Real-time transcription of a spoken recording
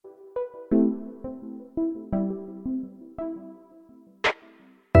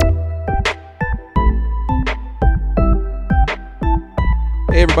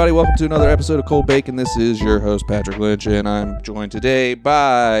everybody. Welcome to another episode of Cold Bacon. This is your host, Patrick Lynch, and I'm joined today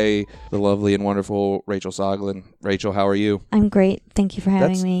by the lovely and wonderful Rachel Soglin. Rachel, how are you? I'm great. Thank you for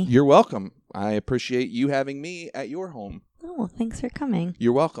having me. You're welcome. I appreciate you having me at your home. Oh, well, thanks for coming.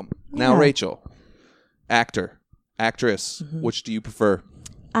 You're welcome. Yeah. Now, Rachel, actress, which do you prefer?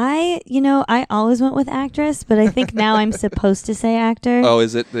 I always went with actress, but I think now I'm supposed to say actor. Oh,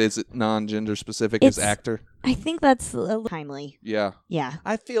 is it non-gender specific as actor? I think that's a little timely. Yeah. Yeah.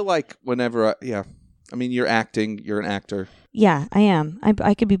 I feel like whenever, I mean, you're acting, you're an actor. Yeah, I am.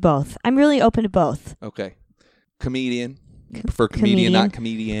 I could be both. I'm really open to both. Okay. Comedian. You prefer comedian, not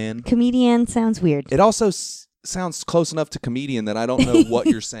comedian. Comedian sounds weird. It also sounds close enough to comedian that I don't know what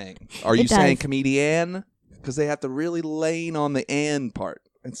you're saying. Are you saying comedian? Because they have to really lean on the "and" part.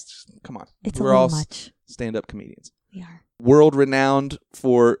 It's just, come on. It's We're a little all much. Stand-up comedians. We are. World renowned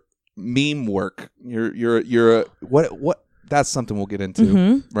for meme work. You're a what? That's something we'll get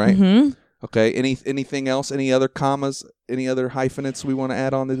into, right? Mm-hmm. Okay. Anything else? Any other commas? Any other hyphenates we want to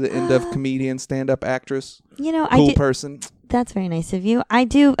add on to the end of comedian, stand-up actress? Cool person. That's very nice of you. I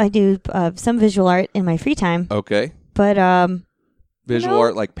do some visual art in my free time. Okay. But visual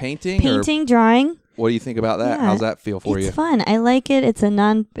art like painting, drawing. What do you think about that? Yeah, how's that feel for you? It's fun. I like it. It's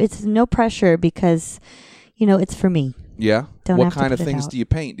no pressure because, it's for me. Yeah. Don't what have to kind of put it things out. do you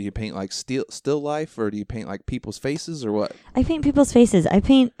paint? Do you paint like still life, or do you paint like people's faces, or what? I paint people's faces. I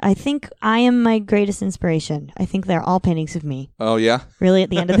think I am my greatest inspiration. I think they're all paintings of me. Oh yeah. Really, at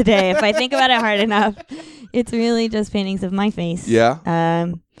the end of the day, if I think about it hard enough, it's really just paintings of my face. Yeah.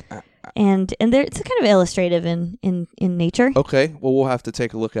 And it's kind of illustrative in nature. Okay. Well, we'll have to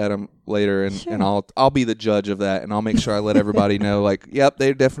take a look at them later, and I'll be the judge of that, and I'll make sure I let everybody know. Like, yep,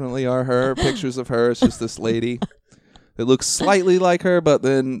 they definitely are her. Pictures of her. It's just this lady. It looks slightly like her, but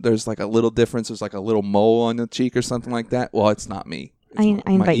then there's like a little difference. There's like a little mole on the cheek or something like that. Well, it's not me. It's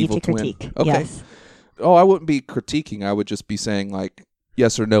I invite you to twin. critique. Okay. Yes. Oh, I wouldn't be critiquing. I would just be saying like,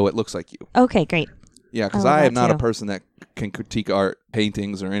 yes or no, it looks like you. Okay, great. Yeah, because I am not a person that can critique art,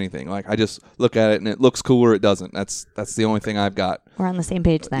 paintings, or anything. Like, I just look at it and it looks cool or it doesn't. That's the only thing I've got. We're on the same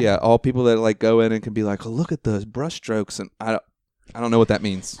page then. Yeah, all people that like go in and can be like, oh, look at those brush strokes, and I don't know what that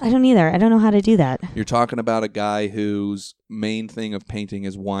means. I don't either. I don't know how to do that. You're talking about a guy whose main thing of painting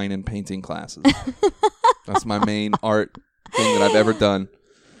is wine and painting classes. That's my main art thing that I've ever done.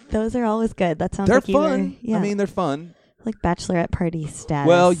 Those are always good. That sounds they're like fun. Yeah. I mean, they're fun. Like bachelorette party status.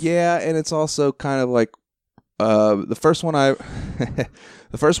 Well, yeah, and it's also kind of like the first one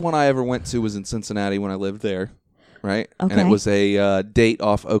I ever went to was in Cincinnati when I lived there, right? Okay. And it was a date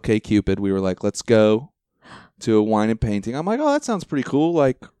off OkCupid. We were like, let's go to a wine and painting. I'm like, oh, that sounds pretty cool.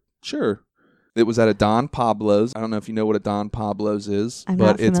 Like, sure. It was at a Don Pablo's. I don't know if you know what a Don Pablo's is,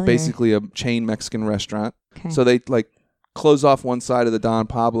 but it's basically a chain Mexican restaurant. Okay. So they like close off one side of the Don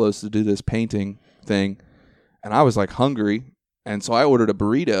Pablo's to do this painting thing. And I was like hungry, and so I ordered a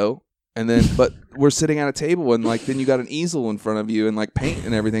burrito, and then but we're sitting at a table, and like then you got an easel in front of you and like paint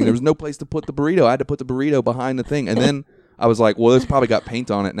and everything. There was no place to put the burrito. I had to put the burrito behind the thing, and then I was like, well, it's probably got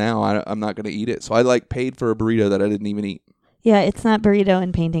paint on it now. I'm not going to eat it. So I like paid for a burrito that I didn't even eat. Yeah, it's not burrito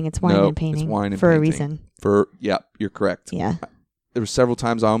and painting. It's wine and painting. It's wine and for painting. a reason. You're correct. Yeah. There were several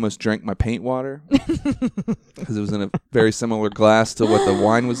times I almost drank my paint water because it was in a very similar glass to what the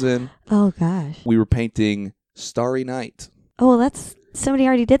wine was in. Oh gosh. We were painting Starry Night. Oh, that's somebody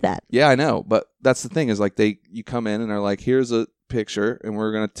already did that. Yeah, I know, but that's the thing is like you come in and they're like, here's a picture, and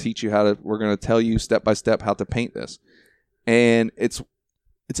we're going to teach you we're going to tell you step by step how to paint this. And it's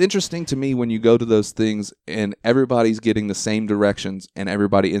interesting to me when you go to those things and everybody's getting the same directions and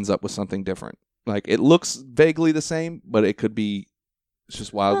everybody ends up with something different. Like, it looks vaguely the same, but it could be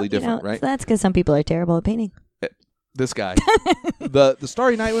just wildly different, right? So that's because some people are terrible at painting. This guy. The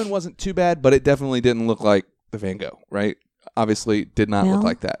Starry Night one wasn't too bad, but it definitely didn't look like the Van Gogh, right? Obviously did not look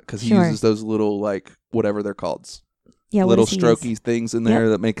like that because he uses those little, like, whatever they're called. Yeah, little strokey things in there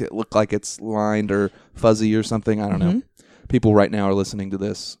that make it look like it's lined or fuzzy or something. I don't know. People right now are listening to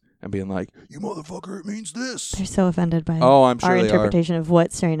this and being like, you motherfucker, it means this. They're so offended by I'm sure our they interpretation of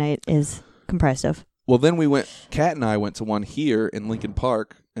what Starry Night is comprised of. Well, then Kat and I went to one here in Lincoln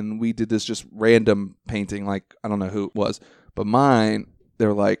Park, and we did this just random painting. Like, I don't know who it was, but mine,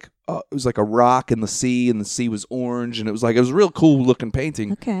 they're like, oh, it was like a rock in the sea, and the sea was orange, and it was a real cool looking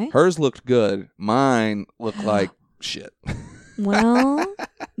painting. Okay. Hers looked good. Mine looked like shit. Well,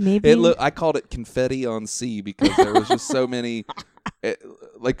 maybe. I called it confetti on sea because there was just so many.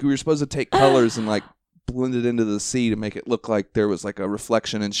 Like, we were supposed to take colors and like blend it into the sea to make it look like there was like a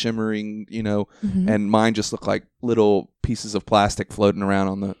reflection and shimmering, and mine just looked like little pieces of plastic floating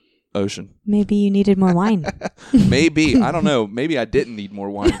around ocean. Maybe you needed more wine. Maybe. I don't know. Maybe I didn't need more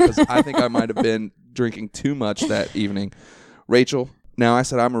wine because I think I might have been drinking too much that evening. Rachel, now I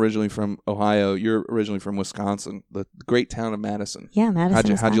said I'm originally from Ohio. You're originally from Wisconsin, the great town of Madison. Yeah,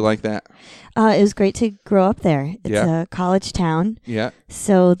 Madison. How'd you like that? It was great to grow up there. It's Yeah. a college town. Yeah.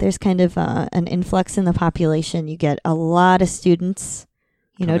 So there's kind of an influx in the population. You get a lot of students,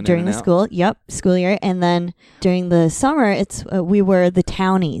 Coming in during and the out. school year. And then during the summer, we were the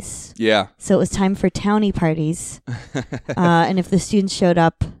townies. Yeah. So it was time for townie parties. And if the students showed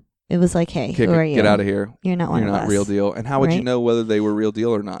up, it was like, hey, who are you? Get out of here. You're not one You're of not us. real deal. And how would you Right? know whether they were real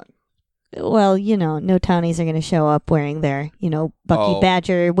deal or not? Well, no townies are going to show up wearing their, Bucky Oh.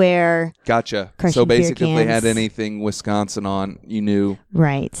 Badger wear. Gotcha. Crushing So beer basically, if they had cans. anything Wisconsin on, you knew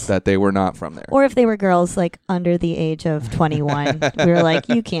Right. that they were not from there. Or if they were girls like under the age of 21, we were like,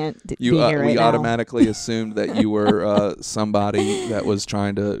 you can't be here right We now. automatically assumed that you were somebody that was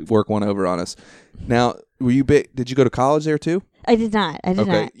trying to work one over on us. Now, were you big? Did you go to college there too? I did not.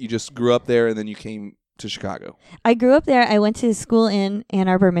 Okay, you just grew up there and then you came to Chicago. I grew up there. I went to school in Ann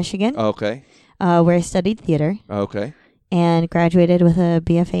Arbor, Michigan, Okay, where I studied theater okay. and graduated with a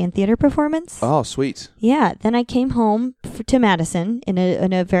BFA in theater performance. Oh, sweet. Yeah. Then I came home to Madison in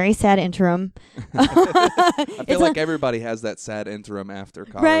a very sad interim. I feel like everybody has that sad interim after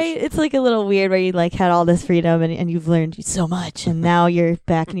college. Right. It's like a little weird where you like had all this freedom and you've learned so much and now you're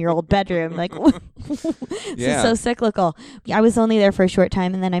back in your old bedroom. Like, this is so cyclical. I was only there for a short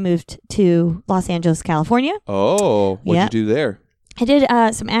time and then I moved to Los Angeles, California. Oh, what'd Yeah. you do there? I did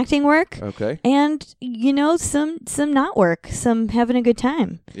some acting work Okay. and, some not work, some having a good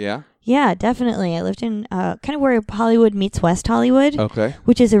time. Yeah. Yeah, definitely. I lived in kind of where Hollywood meets West Hollywood. Okay.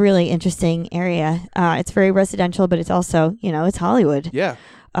 Which is a really interesting area. It's very residential, but it's also, it's Hollywood. Yeah.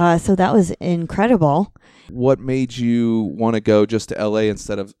 So that was incredible. What made you want to go just to LA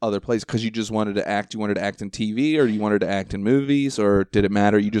instead of other places? Because you just wanted to act. You wanted to act in TV, or you wanted to act in movies, or did it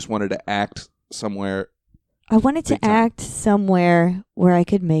matter? You just wanted to act somewhere. I wanted to Big time. act somewhere where I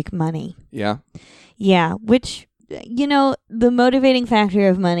could make money. Yeah. Yeah, which, the motivating factor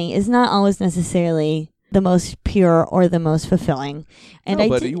of money is not always necessarily the most pure or the most fulfilling. And No, I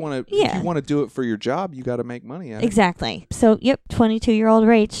but did, you want to. yeah. If you want to do it for your job, you got to make money at it. Exactly. So, 22-year-old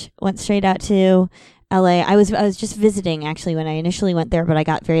Rach went straight out to LA. I was just visiting actually when I initially went there, but I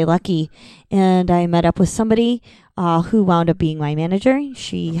got very lucky and I met up with somebody who wound up being my manager.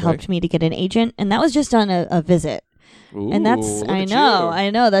 She helped me to get an agent, and that was just on a visit. Ooh, And that's look I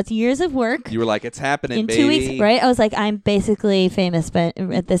at know, that's years of work. You were like, it's happening, In baby. 2 weeks, right? I was like, I'm basically famous, but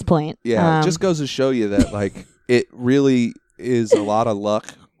at this point, Yeah, it just goes to show you that like it really is a lot of luck.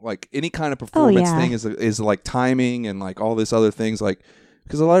 Like any kind of performance yeah. thing is like timing and like all this other things. Like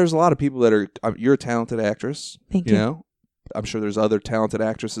because there's a lot of people that are. You're a talented actress. Thank You you. know, I'm sure there's other talented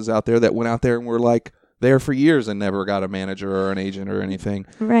actresses out there that went out there and were like there for years and never got a manager or an agent or anything.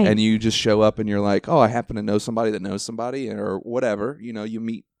 right. And you just show up and you're like, oh, I happen to know somebody that knows somebody or whatever. You know, you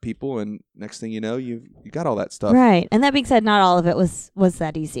meet people and next thing you know, you got all that stuff. Right. And that being said, not all of it was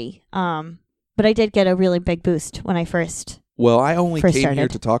that easy. But I did get a really big boost when I first. Well, I only First came here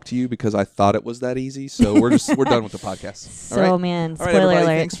started. to talk to you because I thought it was that easy. So we're done with the podcast. So all right. man, All spoiler right, everybody.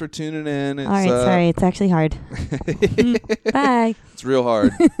 alert. Thanks for tuning in. It's, All right, sorry, it's actually hard. Bye. It's real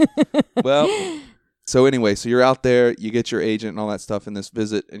hard. Well, so anyway, so you're out there, you get your agent and all that stuff in this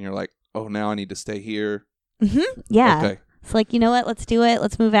visit, and you're like, oh, now I need to stay here. Yeah. Okay. It's like, you know what? Let's do it.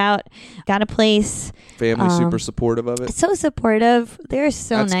 Let's move out. Got a place. Family super supportive of it. So supportive. They're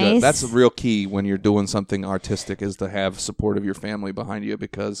so That's nice. good. That's a real key when you're doing something artistic is to have support of your family behind you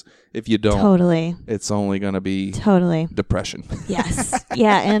because if you don't, Totally. it's only going to be Totally. depression. Yes.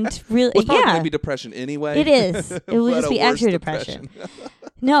 Yeah. And really, Well, it's probably yeah. going to be depression anyway. It is. It would But just a be worse extra depression.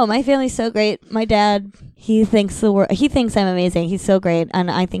 No, my family's so great. My dad, he thinks he thinks I'm amazing. He's so great,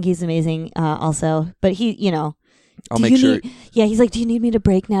 and I think he's amazing also. But he, I'll do make you sure. need, he's like, do you need me to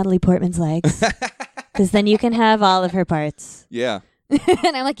break Natalie Portman's legs? Because then you can have all of her parts. Yeah.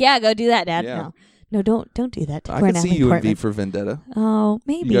 And I'm like, yeah, go do that, Dad. Yeah. No, don't do that. To I poor can see Natalie you in Portman. V for Vendetta. Oh,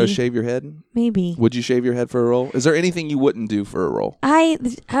 maybe. You go shave your head? Maybe. Would you shave your head for a role? Is there anything you wouldn't do for a role?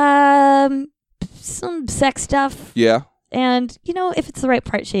 Some sex stuff, Yeah. and if it's the right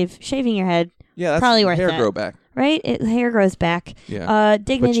part, shaving your head, Yeah, that's Probably worth hair it. grow back. right? Hair grows back. Yeah.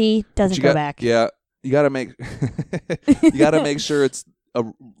 Dignity doesn't You go got- back. Yeah. You got to make sure it's a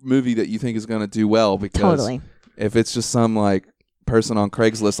movie that you think is going to do well because Totally. if it's just some like person on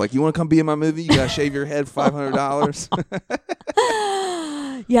Craigslist like you want to come be in my movie, you got to shave your head $500.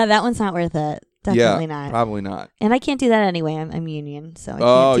 Yeah, that one's not worth it. Definitely Yeah, not. probably not. And I can't do that anyway. I'm union, so I Oh,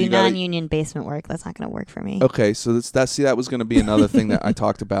 can't do you gotta- non-union basement work. That's not going to work for me. Okay, so that was going to be another thing that I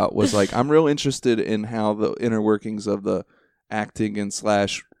talked about was like I'm real interested in how the inner workings of the acting and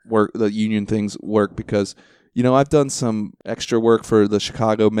 / work the union things work because I've done some extra work for the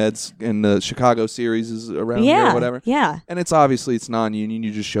Chicago Meds and the Chicago series is around here or whatever. Yeah. And it's non-union.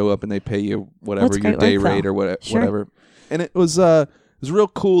 You just show up and they pay you whatever That's your great day work, rate though. or whatever. Sure. Whatever. And it was real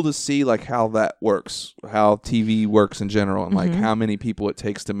cool to see like how that works, how TV works in general, and like how many people it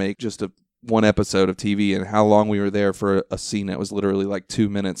takes to make just one episode of TV, and how long we were there for a scene that was literally like 2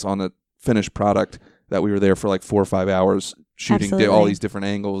 minutes on a finished product that we were there for like 4 or 5 hours shooting all these different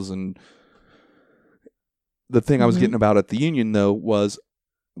angles. And the thing I was getting about at the union though was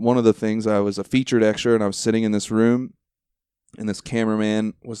one of the things, I was a featured extra and I was sitting in this room and this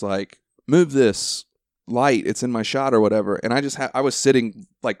cameraman was like, move this light, it's in my shot or whatever. And I was sitting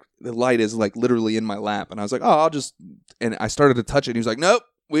like the light is like literally in my lap and I was like, oh, and I started to touch it and he was like, nope,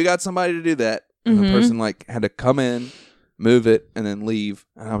 we got somebody to do that. And the person like had to come in, move it, and then leave.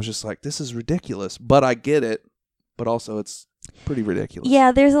 And I was just like, this is ridiculous, but I get it. But also it's pretty ridiculous.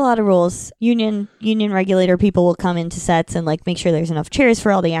 Yeah, there's a lot of rules. Union regulator people will come into sets and like make sure there's enough chairs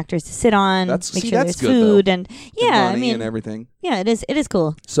for all the actors to sit on. Make sure that's there's good, food though. and yeah, money I mean, and everything. Yeah, it is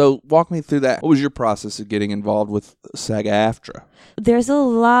cool. So walk me through that. What was your process of getting involved with SAG-AFTRA? There's a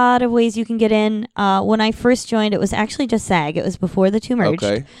lot of ways you can get in. When I first joined, it was actually just SAG. It was before the two merged.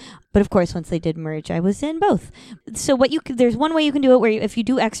 Okay. But of course, once they did merge, I was in both. So there's one way you can do it where if you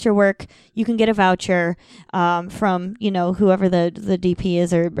do extra work, you can get a voucher from whoever the DP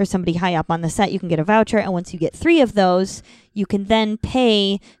is or somebody high up on the set. You can get a voucher, and once you get 3 of those, you can then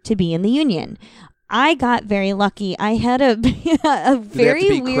pay to be in the union. I got very lucky. I had a very Do they have to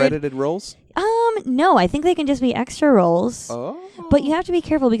be weird credited roles? No, I think they can just be extra roles. Oh. But you have to be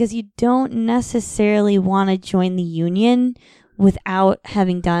careful because you don't necessarily want to join the union without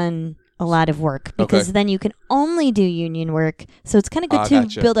having done a lot of work, because then you can only do union work. So it's kind of good to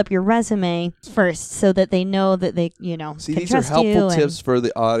gotcha. build up your resume first so that they know that they, See, can these are trust helpful you. tips for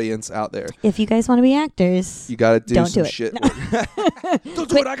the audience out there. If you guys want to be actors, You got to do don't some do it. shit. No. Don't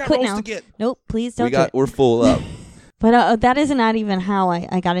do it. I got Quit roles now. to get. Nope, please don't do it. We're full up. But that is not even how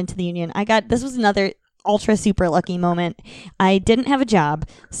I got into the union. This was another ultra super lucky moment. I didn't have a job,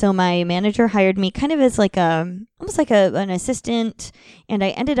 so my manager hired me kind of as like almost like an assistant, and I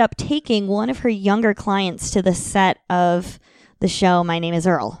ended up taking one of her younger clients to the set of the show My Name is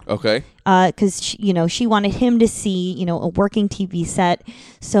Earl. Okay. Because she wanted him to see a working TV set.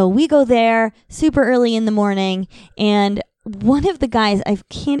 So we go there super early in the morning, and one of the guys, I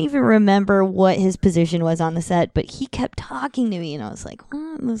can't even remember what his position was on the set, but he kept talking to me, and I was like,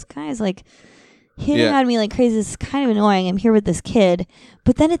 "What? This guy's like hitting on me like crazy. This is kind of annoying. I'm here with this kid."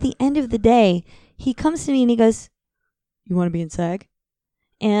 But then at the end of the day, he comes to me and he goes, "You want to be in SAG?"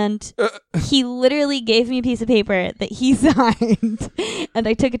 And he literally gave me a piece of paper that he signed, and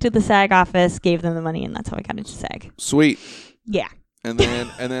I took it to the SAG office, gave them the money, and that's how I got into SAG. Sweet. Yeah. And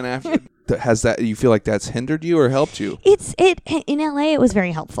then after, has that, you feel like that's hindered you or helped you? In LA, it was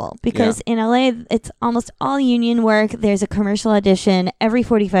very helpful because in LA, it's almost all union work. There's a commercial audition every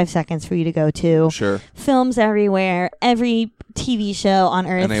 45 seconds for you to go to. Sure. Films everywhere. Every TV show on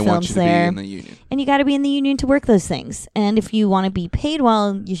earth And they films want you to there. be in the union. And you got to be in the union to work those things. And if you want to be paid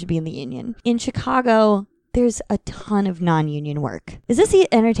well, you should be in the union. In Chicago, there's a ton of non-union work. Is this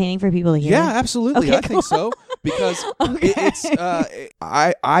entertaining for people to hear? Yeah, absolutely. Okay, I think so because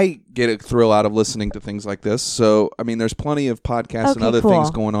I get a thrill out of listening to things like this. So I mean, there's plenty of podcasts and other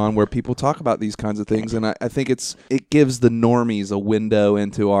things going on where people talk about these kinds of things, and I think it gives the normies a window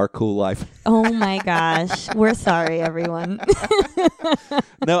into our cool life. Oh my gosh, we're sorry, everyone.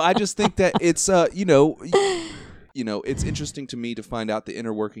 No, I just think that it's it's interesting to me to find out the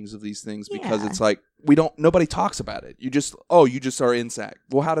inner workings of these things because it's like nobody talks about it. You just are in SAG.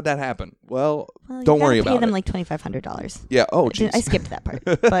 Well, how did that happen? Well don't worry about it. Pay them like $2,500. Yeah. Oh, geez. I skipped that part,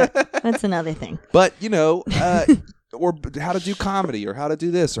 but that's another thing. But or how to do comedy, or how to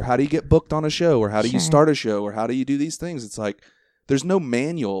do this, or how do you get booked on a show, or how do you start a show, or how do you do these things? It's like there's no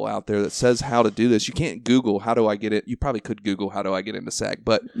manual out there that says how to do this. You can't Google how do I get it. You probably could Google how do I get into SAG,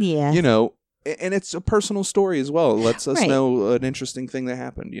 but and it's a personal story as well. It lets us know an interesting thing that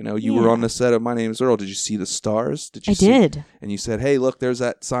happened. You were on the set of My Name is Earl. Did you see the stars? I did. And you said, hey, look, there's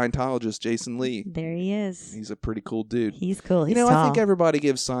that Scientologist, Jason Lee. There he is. He's a pretty cool dude. He's cool. He's I tall. think everybody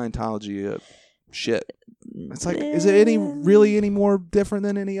gives Scientology a shit. It's like, is it really any more different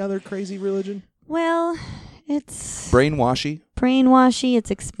than any other crazy religion? Well, it's brainwashy. It's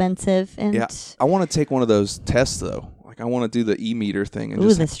expensive. And I want to take one of those tests, though. Like, I want to do the E-meter thing. And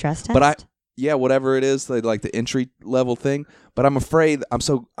the stress test? But yeah, whatever it is, like the entry level thing. But I'm afraid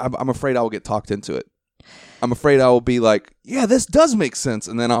I'm afraid I will get talked into it. I'm afraid I will be like, yeah, this does make sense,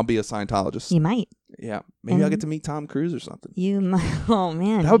 and then I'll be a Scientologist. You might. Yeah, maybe I'll get to meet Tom Cruise or something. You might. Oh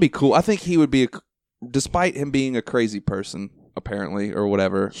man, that would be cool. I think he would be, despite him being a crazy person, apparently, or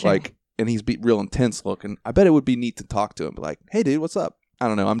whatever. Sure. Like, and he's real intense looking. I bet it would be neat to talk to him. Be like, hey, dude, what's up? I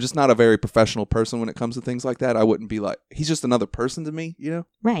don't know. I'm just not a very professional person when it comes to things like that. I wouldn't be like, he's just another person to me, you know?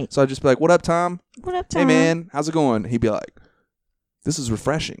 Right. So I'd just be like, what up, Tom? What up, Tom? Hey, man, how's it going? He'd be like, this is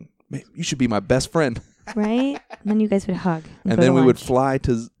refreshing. Man, you should be my best friend. Right? And then you guys would hug. And then we would fly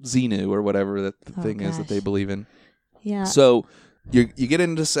to Xenu or whatever that the thing is that they believe in. Yeah. So you get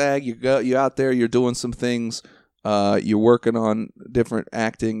into SAG, you're out there, you're doing some things, you're working on different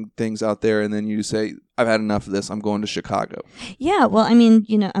acting things out there, and then you say, I've had enough of this, I'm going to Chicago. Yeah, well, I mean,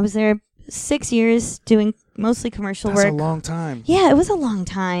 I was there 6 years doing mostly commercial work. That's a long time. Yeah, it was a long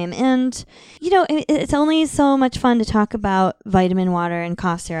time. And, it's only so much fun to talk about vitamin water and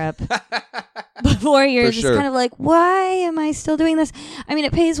cough syrup before you're just kind of like, why am I still doing this? I mean,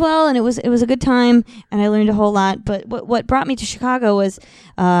 it pays well, and it was a good time, and I learned a whole lot. But what brought me to Chicago was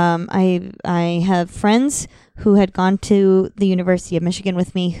I have friends who had gone to the University of Michigan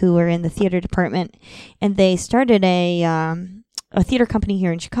with me who were in the theater department, and they started a theater company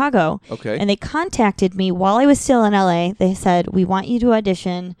here in Chicago. Okay. And they contacted me while I was still in LA. They said, we want you to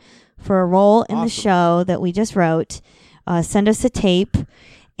audition for a role in the show that we just wrote. Send us a tape.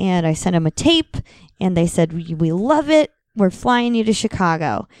 And I sent them a tape, and they said, we love it. We're flying you to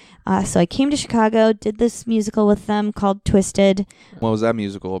Chicago. So I came to Chicago, did this musical with them called Twisted. What was that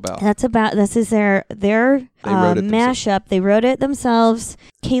musical about? This is their mashup. They wrote it themselves.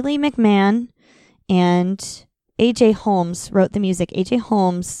 Kaylee McMahon and A.J. Holmes wrote the music. A.J.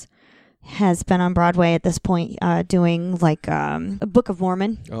 Holmes has been on Broadway at this point doing like a Book of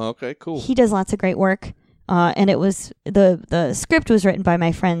Mormon. Oh, okay, cool. He does lots of great work. And it was the script was written by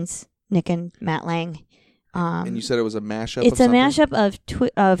my friends Nick and Matt Lang. And you said it was a mashup. It's a mashup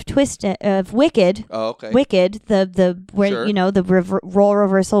of Twisted, of Wicked. Oh, okay. Wicked, the where Sure. the role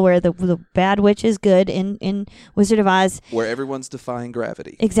reversal where the bad witch is good in Wizard of Oz. Where everyone's defying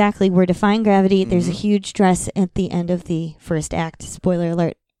gravity. Exactly, we're defying gravity. There's a Mhm. huge dress at the end of the first act. Spoiler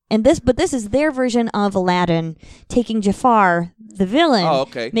alert. And this is their version of Aladdin taking Jafar, the villain, Oh,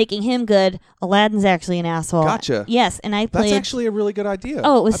 okay. making him good. Aladdin's actually an asshole. Gotcha. Yes, and I played. That's actually a really good idea.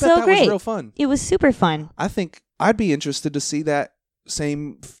 Oh, it was I bet so that great. was real fun. It was super fun. I think I'd be interested to see that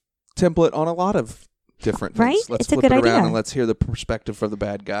same template on a lot of different things. Right? Let's It's a flip good it around idea. and let's hear the perspective of the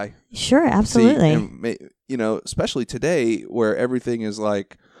bad guy. Sure, absolutely. See, and especially today where everything is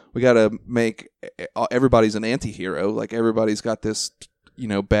like, we got to make everybody's an anti-hero. Like everybody's got this,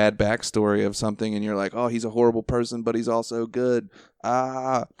 bad backstory of something, and you're like, oh, he's a horrible person, but he's also good.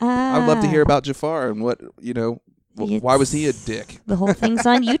 I'd love to hear about Jafar and what, why was he a dick? The whole thing's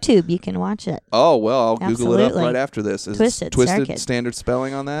on YouTube. You can watch it. Oh, well, I'll Google it up Absolutely. right after this. Is Twisted, Twisted Starkid. standard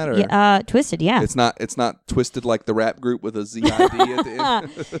spelling on that? Or? Yeah, Twisted, yeah. It's not Twisted like the rap group with a Z-I-D at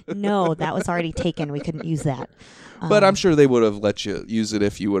the end. No, that was already taken. We couldn't use that. But I'm sure they would have let you use it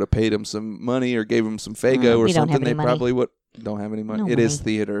if you would have paid them some money or gave them some Fago or we don't something. have any They money. probably would. Don't have any money. No It is money.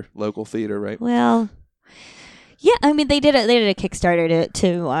 theater, local theater, right? Well, yeah. I mean, they did a Kickstarter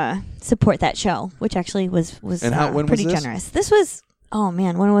to support that show, which actually was And when pretty was this? generous. This was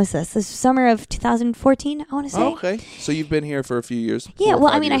when was this? This summer of 2014. I want to say. Oh, okay. So you've been here for a few years. Yeah, 4 or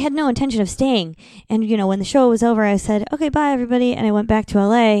well, 5 I mean, I years. had no intention of staying. And, when the show was over, I said, okay, bye, everybody. And I went back to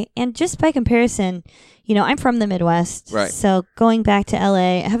LA. And just by comparison, I'm from the Midwest. Right. So going back to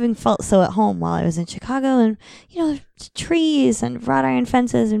LA, having felt so at home while I was in Chicago and, trees and wrought iron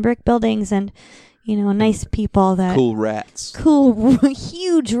fences and brick buildings and, nice people that. Cool rats. Cool,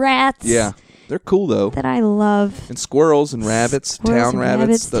 huge rats. Yeah. They're cool, though. That I love. And squirrels and rabbits, Squirrels town and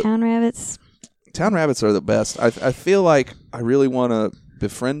rabbits. town rabbits. Town rabbits are the best. I feel like I really want to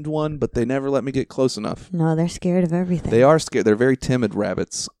befriend one, but they never let me get close enough. No, they're scared of everything. They are scared. They're very timid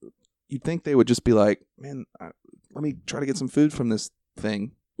rabbits. You'd think they would just be like, man, let me try to get some food from this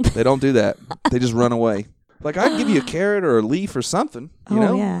thing. They don't do that. They just run away. Like, I'd give you a carrot or a leaf or something, you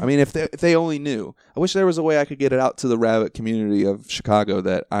know? Yeah. I mean, if they only knew. I wish there was a way I could get it out to the rabbit community of Chicago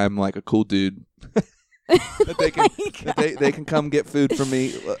that I'm like a cool dude. that they can they can come get food from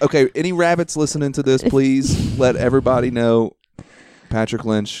me. Okay, any rabbits listening to this, please let everybody know Patrick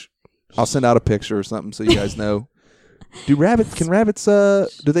Lynch. I'll send out a picture or something so you guys know. Can rabbits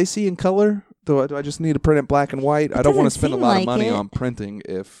do they see in color? Do I just need to print it black and white? I don't want to spend a lot of money on printing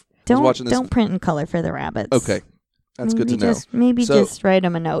if I was watching this. Don't print in color for the rabbits. Okay. That's good to know. Maybe So- just write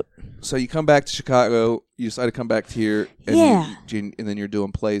them a note. So you come back to Chicago, you decided to come back here. And Yeah. and then you're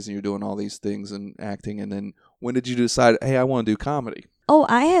doing plays and you're doing all these things and acting. And then when did you decide, hey, I want to do comedy? Oh,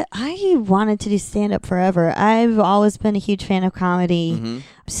 I wanted to do stand-up forever. I've always been a huge fan of comedy, Mm-hmm.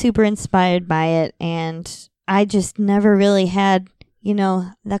 super inspired by it, and I just never really had,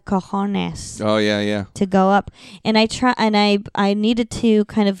 the cojones Oh, yeah. to go up. And I needed to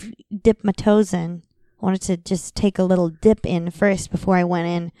kind of dip my toes in. I wanted to just take a little dip in first before I went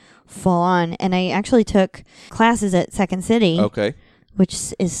in full on. And I actually took classes at Second City. Okay. Which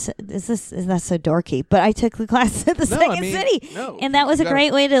is that so dorky? But I took the class at the Second City, and that was a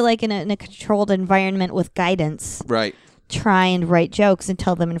great way to, like, in a controlled environment with guidance, Right. try and write jokes and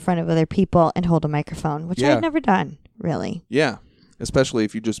tell them in front of other people and hold a microphone, which Yeah. I'd never done really. Yeah. Especially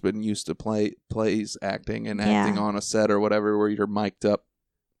if you've just been used to plays, acting, and acting on a set or whatever where you're mic'd up,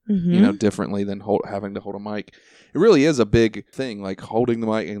 Mm-hmm. differently than having to hold a mic. It really is a big thing, like holding the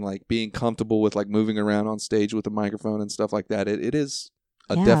mic and like being comfortable with like moving around on stage with the microphone and stuff like that. It is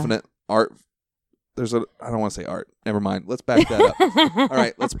a definite art. I don't want to say art. Never mind. Let's back that up. All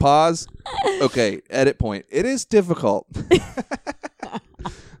right, let's pause. Okay, edit point. It is difficult.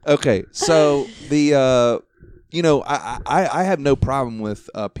 Okay, so the I have no problem with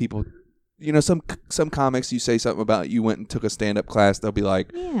people. Some comics, you say something about you went and took a stand-up class, they'll be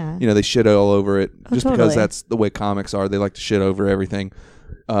like, Yeah. they shit all over it just totally. because that's the way comics are. They like to shit over everything.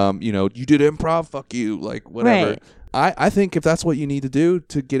 You did improv, fuck you, like whatever. Right. I think if that's what you need to do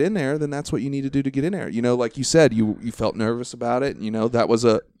to get in there, then that's what you need to do to get in there. Like you said, you felt nervous about it. That was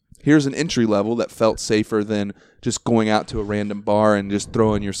here's an entry level that felt safer than just going out to a random bar and just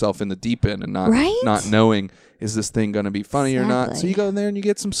throwing yourself in the deep end and not knowing, is this thing going to be funny or not? So you go in there and you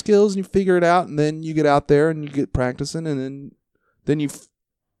get some skills and you figure it out, and then you get out there and you get practicing, and then you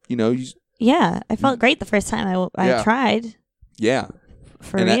Yeah, I felt great the first time I tried. Yeah.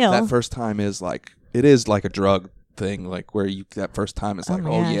 For and real. That first time is like a drug thing, like where that first time is like, my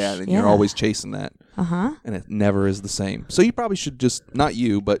oh gosh, yeah, and yeah. you're always chasing that. Uh-huh. And it never is the same. So you probably should just, not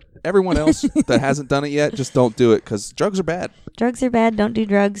you, but everyone else that hasn't done it yet, just don't do it, because drugs are bad. Drugs are bad. Don't do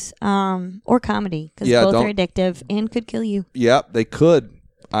drugs. Or comedy, because both are addictive and could kill you. Yep, they could.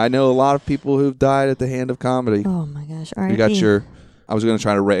 I know a lot of people who've died at the hand of comedy. Oh my gosh. You got I was going to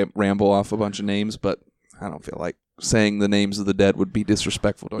try to ramble off a bunch of names, but I don't feel like saying the names of the dead would be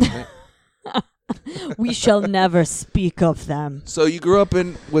disrespectful, don't you think? We shall never speak of them. So you grew up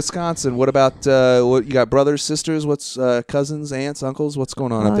in Wisconsin. What about what you got? Brothers, sisters? What's cousins, aunts, uncles? What's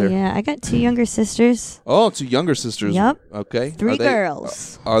going on up there? Oh yeah, I got 2 younger sisters. Oh, 2 younger sisters. Yep. Okay. 3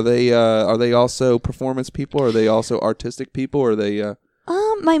 girls. Are they also performance people? Are they also artistic people? Or are they?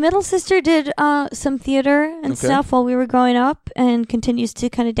 My middle sister did some theater and stuff while we were growing up, and continues to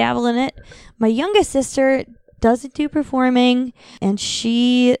kind of dabble in it. My youngest sister doesn't do performing, and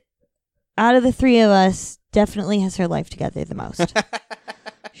she, out of the 3 of us, definitely has her life together the most. What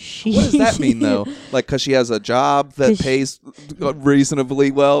does that mean, though? Like, because she has a job that pays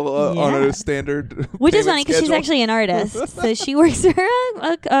reasonably well on a standard Which is funny, because she's schedule? actually an artist. So she works for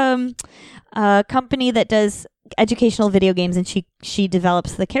a company that does educational video games, and she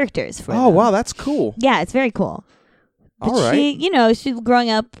develops the characters for them. Oh, wow, that's cool. Yeah, it's very cool. But All right. she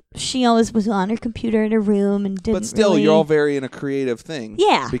growing up, she always was on her computer in her room and didn't. But still, really... you're all very in a creative thing.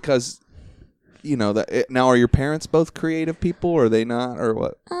 Yeah. Because, now are your parents both creative people, or are they not, or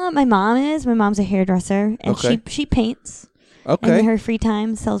what? My mom is. My mom's a hairdresser, and she paints. Okay. In her free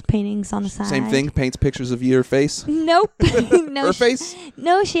time, sells paintings on the side. Same thing, paints pictures of your face? Nope. No, Her face?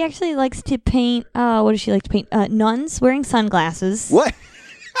 No, she actually likes to paint. What does she like to paint? Nuns wearing sunglasses. What?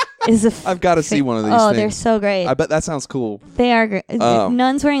 I've got to see one of these Oh, things. they're so great. I bet that sounds cool. They are great.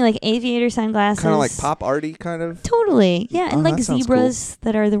 Nuns wearing like aviator sunglasses. Kind of like pop arty, kind of? Totally. Yeah, and like that sounds zebras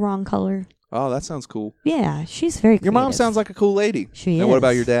that are the wrong color. Oh, that sounds cool. Yeah, she's very creative. Your mom sounds like a cool lady. She is. And what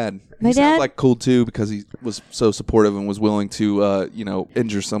about your dad? My he dad? sounds like cool too, because he was so supportive and was willing to,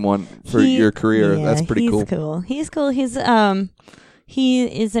 injure someone for your career. Yeah, That's pretty cool. He's cool. He's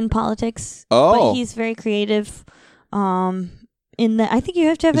he is in politics. Oh. But he's very creative. I think you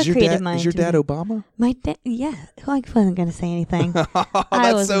have to have a creative mind. Is your dad Obama? My dad, yeah. I wasn't going to say anything. Oh, I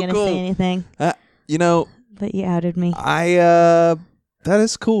that's wasn't so going to cool. say anything. But you outed me. That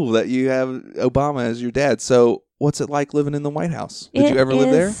is cool that you have Obama as your dad. So what's it like living in the White House? Did you ever live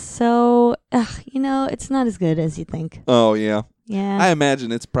there? So, it's not as good as you think. Oh, yeah. Yeah. I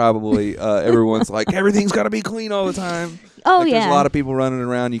imagine it's probably everyone's like, everything's got to be clean all the time. Oh, like, yeah. There's a lot of people running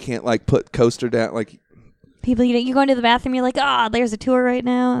around. You can't like put coaster down. Like, people, you go into the bathroom, you're like, there's a tour right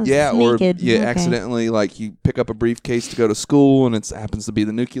now. yeah, it's naked. or you Okay. accidentally like you pick up a briefcase to go to school, and it happens to be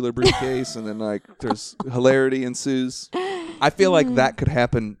the nuclear briefcase, and then like there's hilarity ensues. I feel like that could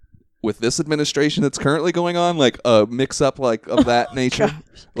happen with this administration that's currently going on, like a mix-up like of that nature,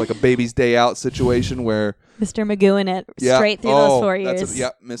 like a baby's day out situation where Mr. Magoo in it straight through those 4 years.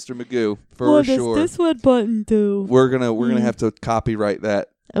 Yep, Mr. Magoo for what sure. What does this one button do? We're gonna have to copyright that.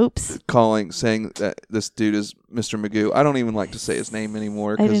 Oops. Saying that this dude is Mr. Magoo. I don't even like to say his name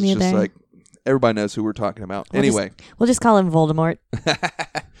anymore I because didn't it's just either. like everybody knows who we're talking about. We'll just call him Voldemort.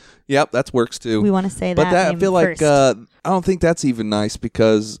 Yep, that works too. We want to say But that I name feel like first. I don't think that's even nice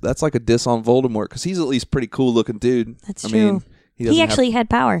because that's like a diss on Voldemort because he's at least pretty cool looking dude. That's I true. mean, He actually had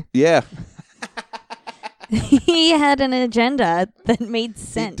power. Yeah. He had an agenda that made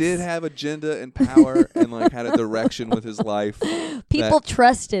sense. He did have agenda and power and like had a direction with his life. People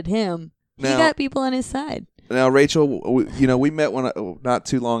trusted him. He Now- got people on his side. Now, Rachel, we met not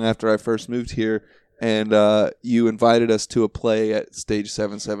too long after I first moved here, and you invited us to a play at Stage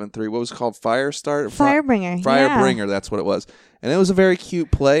 773. What was it called? Firebringer. Yeah. That's what it was. And it was a very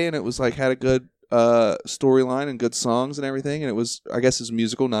cute play, and it was like had a good storyline and good songs and everything. And it was, I guess, it's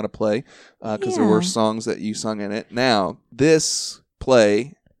musical, not a play, because there were songs that you sung in it. Now, this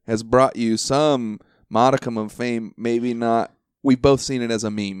play has brought you some modicum of fame. Maybe not. We've both seen it as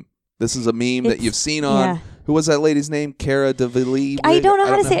a meme. This is a meme that you've seen on. Yeah. Who was that lady's name? Cara Delevingne. I don't know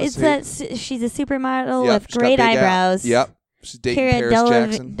how to say it. It's that she's a supermodel with she's got great big eyebrows. Yep. She's dating Cara Paris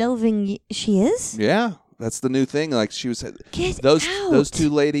Jackson. Delevingne. She is? Yeah. That's the new thing. Like she was Get those out. those two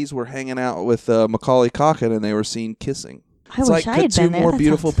ladies were hanging out with Macaulay Culkin and they were seen kissing. I It's wish like I could had two been there. more That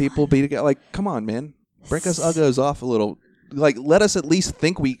beautiful sounds people be together? Like, come on, man. Break us uggos off a little. Like, let us at least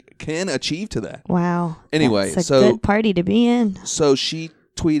think we can achieve to that. Wow. Anyway, That's a so good party to be in. So she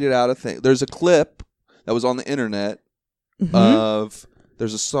tweeted out a thing. There's a clip that was on the internet of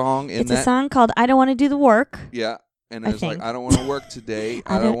there's a song in It's that. a song called I Don't Want to Do the Work. Yeah. And I it's like, think. I don't want to work today.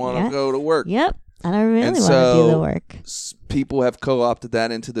 I I don't don't- want to yeah. go to work. Yep. I don't really And want to so- do the work. People have co-opted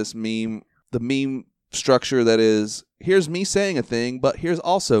that into this meme. The meme structure that is, here's me saying a thing, but here's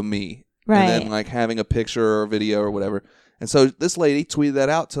also me. Right. And then like having a picture or a video or whatever. And so this lady tweeted that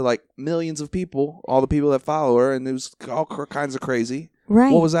out to like millions of people, all the people that follow her, and it was all kinds of crazy.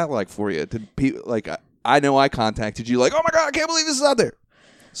 Right. What was that like for you? Did people like? I know I contacted you like, oh my god, I can't believe this is out there.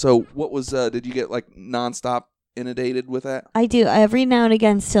 So what was? Did you get like nonstop inundated with that? I do. Every now and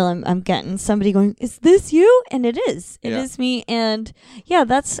again still I'm getting somebody going, is this you? And it is. It Yeah. is me. And yeah,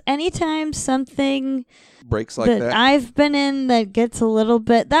 that's anytime something Breaks like that. I've been in that gets a little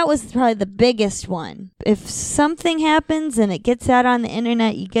bit, that was probably the biggest one. If something happens and it gets out on the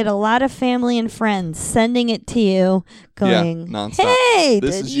internet, you get a lot of family and friends sending it to you going, nonstop. hey,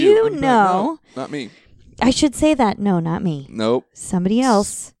 This did is you I'm like, know? no, not me. I should say that. No, not me. Nope. Somebody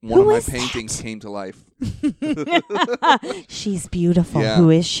else. One Who of is my paintings came to life. that? She's beautiful. Yeah. Who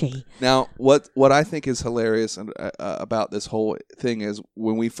is she? Now, what I think is hilarious about this whole thing is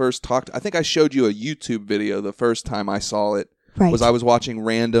when we first talked, I think I showed you a YouTube video the first time I saw it. Right. Was I was watching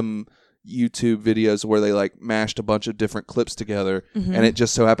random YouTube videos where they like mashed a bunch of different clips together, Mhm. and it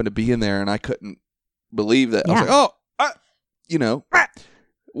just so happened to be in there, and I couldn't believe that. I was Yeah. like,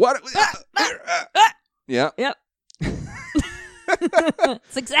 what? Yeah. Yep.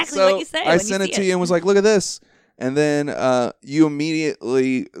 It's exactly So what you say. I when sent you it see to you and was like, look at this. And then you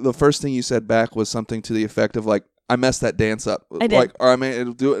immediately, the first thing you said back was something to the effect of like, I messed that dance up. I did. Like, or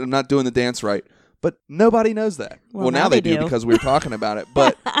I'm not doing the dance right. But nobody knows that. Well, now now they they do do. because we were talking about it.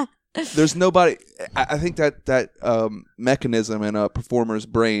 But there's nobody. I think that mechanism in a performer's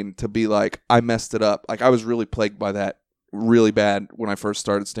brain to be like, I messed it up. Like I was really plagued by that really bad when I first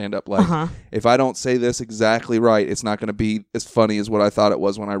started stand up. Like Uh-huh. if I don't say this exactly right, it's not going to be as funny as what I thought it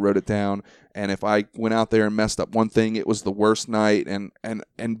was when I wrote it down. And if I went out there and messed up one thing, it was the worst night.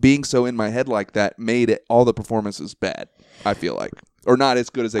 And being so in my head like that made it all the performances bad. I feel like. Or not as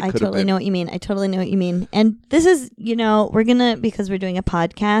good as they I could have totally been. know what you mean. I totally know what you mean. And this is, we're going to, because we're doing a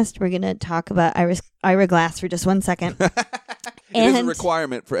podcast, we're going to talk about Ira Glass for just 1 second. It is a And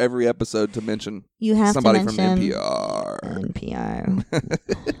requirement for every episode to mention you have somebody to from mention NPR.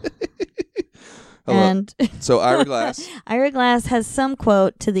 Hello. And So Ira Glass. Ira Glass has some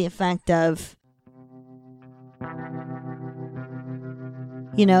quote to the effect of,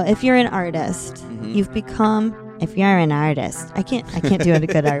 if you're an artist, Mhm. you've become, if you're an artist, I can't do it a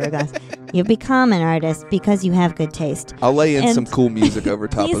good Ira Glass. You've become an artist because you have good taste. I'll lay in And- some cool music over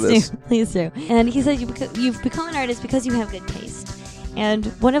top of this. Please do. And he says you've become an artist because you have good taste. And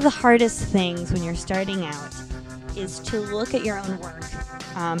one of the hardest things when you're starting out is to look at your own work.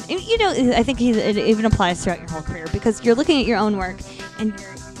 I think it even applies throughout your whole career because you're looking at your own work and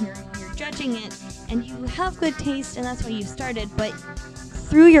you're judging it, and you have good taste, and that's why you started. But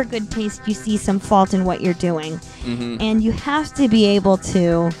through your good taste, you see some fault in what you're doing, Mhm. and you have to be able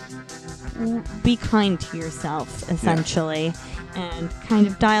to be kind to yourself, essentially, and kind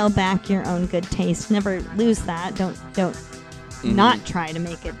of dial back your own good taste. Never lose that. Don't not try to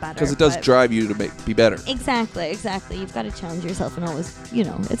make it better. Because it does drive you to be better. Exactly. You've got to challenge yourself, and always,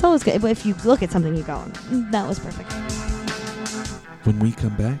 it's always good. But if you look at something, you go, that was perfect. When we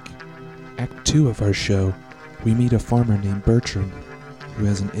come back, Act 2 of our show, we meet a farmer named Bertram who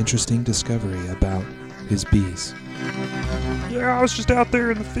has an interesting discovery about his bees. Yeah, I was just out there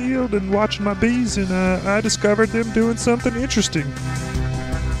in the field and watching my bees, and I discovered them doing something interesting.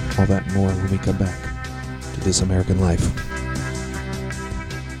 All that and more when we come back to This American Life.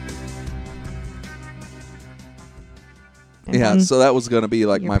 Yeah, so that was going to be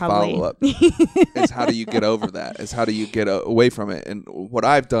like You're my probably- follow-up. Is how do you get over that? Is how do you get away from it? And what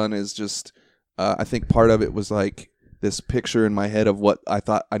I've done is just, I think part of it was like this picture in my head of what I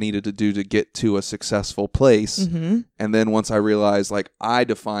thought I needed to do to get to a successful place. Mm-hmm. And then once I realized, like, I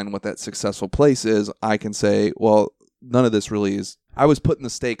define what that successful place is, I can say, well, none of this really is. I was putting the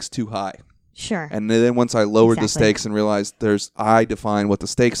stakes too high. Sure. And then once I lowered the Exactly. stakes and realized I define what the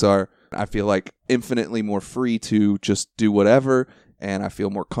stakes are, I feel like infinitely more free to just do whatever, and I feel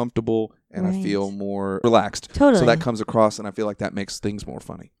more comfortable, and I Right. feel more relaxed. Totally. So that comes across, and I feel like that makes things more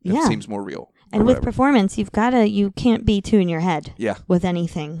funny. Yeah. It seems more real. And or with whatever. performance, you can't be too in your head Yeah. with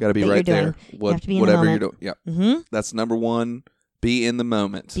anything. Got to be that right you're there. doing. have to be in the whatever you're moment. doing. Yeah. Mm-hmm. That's number one. Be in the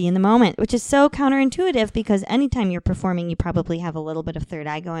moment. Be in the moment, which is so counterintuitive because anytime you're performing, you probably have a little bit of third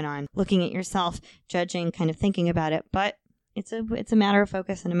eye going on, looking at yourself, judging, kind of thinking about it. But it's a matter of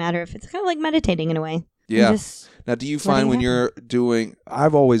focus and a matter of, it's kind of like meditating in a way. Yeah. And just Now, do you letting find it when happen. you're doing,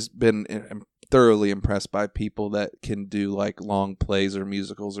 I've always been thoroughly impressed by people that can do like long plays or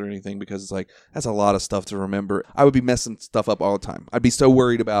musicals or anything, because it's like, that's a lot of stuff to remember. I would be messing stuff up all the time. I'd be so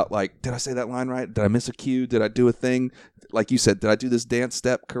worried about, like, did I say that line right? Did I miss a cue? Did I do a thing? Like you said, did I do this dance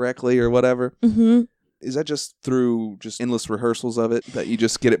step correctly or whatever? Mm-hmm. Is that just through just endless rehearsals of it that you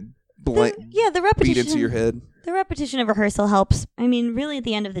just get it the beat repetition into your head? The repetition of rehearsal helps. I mean, really, at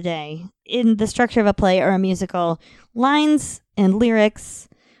the end of the day, in the structure of a play or a musical, lines and lyrics,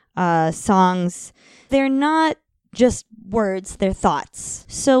 songs, they're not just words, they're thoughts.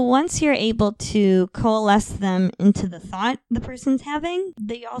 So once you're able to coalesce them into the thought the person's having,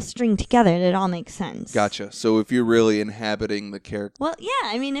 they all string together and it all makes sense. Gotcha. So if you're really inhabiting the character. Well, yeah,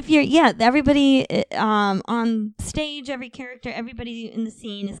 I mean, if you're, everybody on stage, every character, everybody in the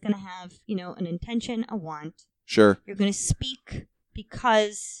scene is going to have, an intention, a want. Sure. You're going to speak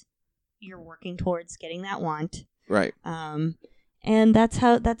because you're working towards getting that want. Right. And I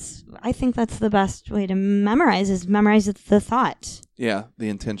think that's the best way to memorize the thought. Yeah, the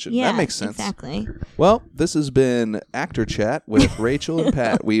intention. Yeah, that makes sense. Exactly. Well, this has been Actor Chat with Rachel and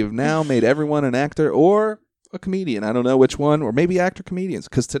Pat. We have now made everyone an actor or a comedian. I don't know which one, or maybe actor comedians,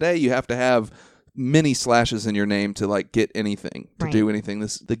 because today you have to have many slashes in your name to like get anything, to Right. do anything.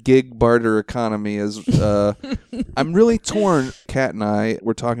 The gig barter economy is I'm really torn. Kat and I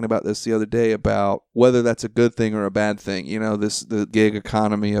were talking about this the other day about whether that's a good thing or a bad thing. The gig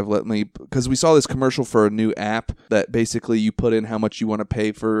economy of because we saw this commercial for a new app that basically you put in how much you want to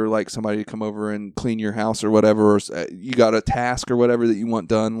pay for like somebody to come over and clean your house or whatever, or you got a task or whatever that you want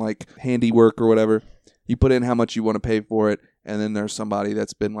done, like handiwork or whatever. You put in how much you want to pay for it, and then there's somebody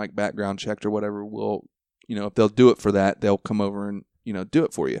that's been like background checked or whatever will, if they'll do it for that, they'll come over and, do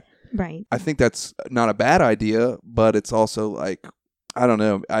it for you. Right. I think that's not a bad idea, but it's also like, I don't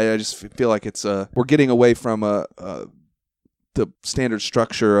know. I just feel like it's we're getting away from the standard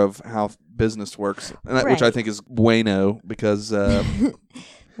structure of how business works, and which I Right. think is bueno because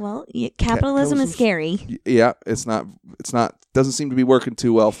Well, capitalism is scary. yeah, it's not doesn't seem to be working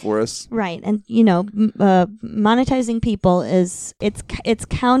too well for us. Right, and monetizing people it's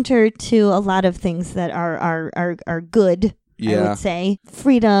counter to a lot of things that are good. I Yeah. would say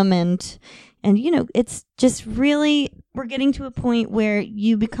freedom and it's just really we're getting to a point where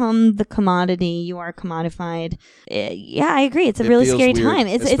you become the commodity. You are commodified. Yeah, I agree. It's a It really feels scary weird, time.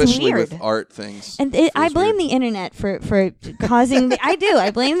 It's especially weird. with art things. And It I feels blame weird. the internet for causing I do.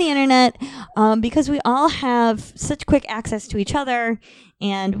 I blame the internet because we all have such quick access to each other,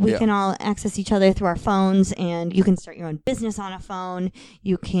 and we Yeah. can all access each other through our phones, and you can start your own business on a phone.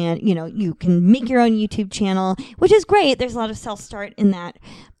 You can, you can make your own YouTube channel, which is great. There's a lot of self-start in that,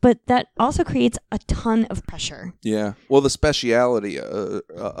 but that also creates a ton of pressure. Yeah. Well, the speciality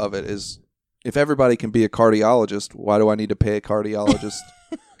of it is if everybody can be a cardiologist, why do I need to pay a cardiologist?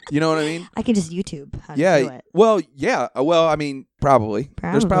 You know what I mean? I can just YouTube how to do Yeah. it. Well, yeah. Well, I mean, probably.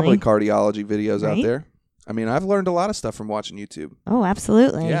 There's probably cardiology videos out Right? there. I mean, I've learned a lot of stuff from watching YouTube. Oh,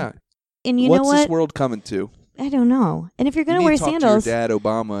 absolutely. Yeah. And you What's know what? this world coming to? I don't know. And if you're You going need to wear to talk sandals, to your dad,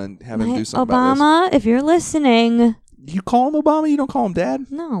 Obama, and have him my do something about Obama, if you're listening, this. You call him Obama? You don't call him Dad?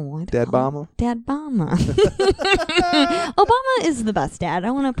 no, I don't. Dad Obama? Dad Obama. Obama is the best dad.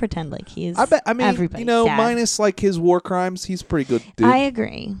 I want to pretend like he's. I bet. I mean, everybody's you know, dad. minus like his war crimes, he's pretty good dude. I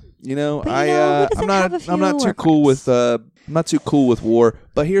agree. You know, But, you know, who I'm doesn't have a not. few I'm not too war cool crimes? with. I'm not too cool with war.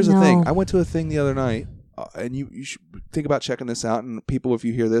 But here's the thing. No. I went to a thing the other night, and you should think about checking this out. And people, if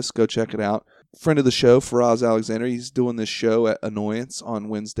you hear this, go check it out. Friend of the show, Faraz Alexander. He's doing this show at Annoyance on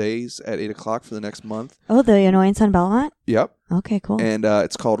Wednesdays at 8:00 for the next month. Oh, the Annoyance on Belmont? Yep. Okay, cool. And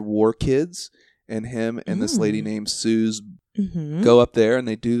it's called War Kids. And him and this lady named Suze Mm-hmm. go up there and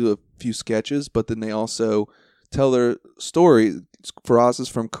they do a few sketches, but then they also tell their story. Faraz is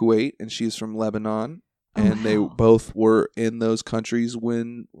from Kuwait and she's from Lebanon. Oh, And they wow. both were in those countries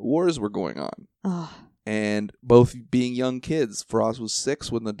when wars were going on. Oh, And both being young kids. Faraz was 6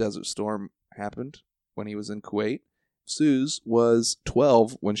 when the Desert Storm happened when he was in Kuwait. Suze was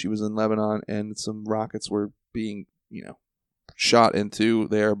 12 when she was in Lebanon and some rockets were being, shot into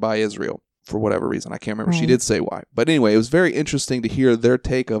there by Israel for whatever reason. I can't remember. She Right. did say why. But anyway, it was very interesting to hear their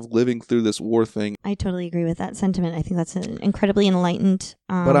take of living through this war thing. I totally agree with that sentiment. I think that's an incredibly enlightened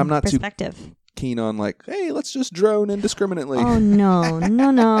But I'm not too- perspective. Keen on like, hey, let's just drone indiscriminately. Oh,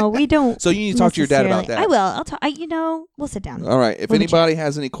 no. We don't. So you need to talk to your dad about necessarily- that. I will. I'll talk. We'll sit down. All right. If We'll be anybody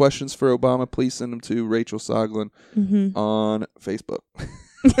has any questions for Obama, please send them to Rachel Soglin Mm-hmm. on Facebook.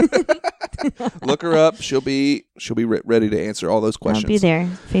 Look her up. She'll be ready to answer all those questions. I'll be there.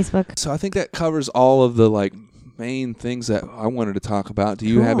 Facebook. So I think that covers all of the like main things that I wanted to talk about. Do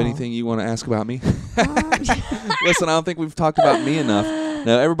you have Cool. anything you want to ask about me? Listen, I don't think we've talked about me enough.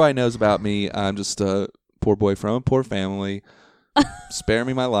 Now everybody knows about me. I'm just a poor boy from a poor family. Spare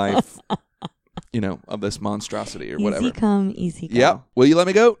me my life. Of this monstrosity or whatever. Easy come, easy go. Yeah. Will you let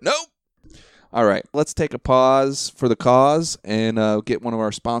me go? Nope. All right. Let's take a pause for the cause and get one of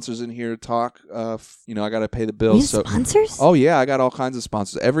our sponsors in here to talk. I got to pay the We bills. have sponsors? Oh, yeah. I got all kinds of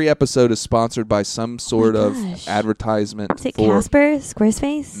sponsors. Every episode is sponsored by some sort of gosh. advertisement. Is it for Casper?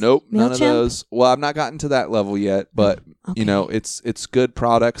 Squarespace? Nope. None of MailChimp? those. Well, I've not gotten to that level yet, but, Okay. it's good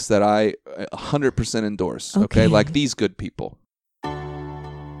products that I 100% endorse. Okay. Okay. Like these good people.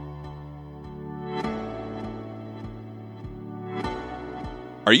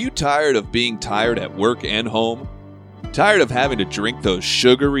 Are you tired of being tired at work and home? Tired of having to drink those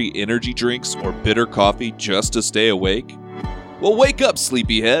sugary energy drinks or bitter coffee just to stay awake? Well, wake up,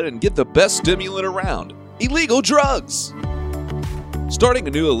 sleepyhead, and get the best stimulant around, illegal drugs! Starting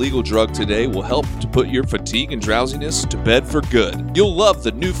a new illegal drug today will help to put your fatigue and drowsiness to bed for good. You'll love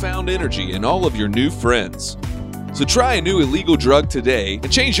the newfound energy and all of your new friends. So try a new illegal drug today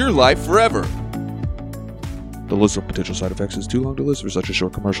and change your life forever. The list of potential side effects is too long to list for such a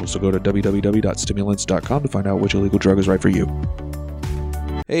short commercial, so go to www.stimulants.com to find out which illegal drug is right for you.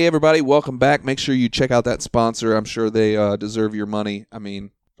 Hey, everybody. Welcome back. Make sure you check out that sponsor. I'm sure they deserve your money. I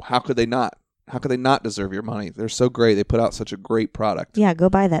mean, how could they not? How could they not deserve your money? They're so great. They put out such a great product. Yeah, go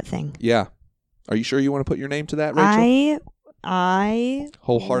buy that thing. Yeah. Are you sure you want to put your name to that, Rachel? I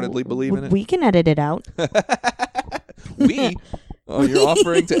Wholeheartedly believe in it? We can edit it out. We? Oh, you're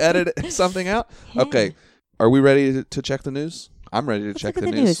offering to edit something out? Yeah. Okay. Are we ready to check the news? I'm ready to Let's check look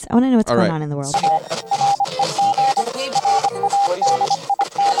at the the news. I want to know what's All going right. on in the world.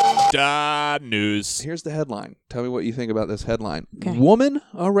 Da news. Here's the headline. Tell me what you think about this headline. Okay. Woman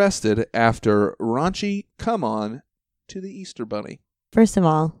arrested after raunchy come on to the Easter Bunny. First of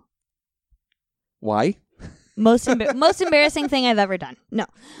all, Why? most embarrassing thing I've ever done. No.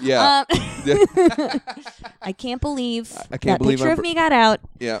 Yeah. I can't believe I can't that believe picture I'm of me got out.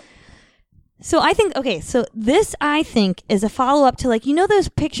 Yeah. So I think, so this I think is a follow-up to those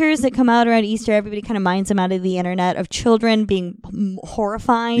pictures that come out around Easter, everybody kind of mines them out of the internet of children being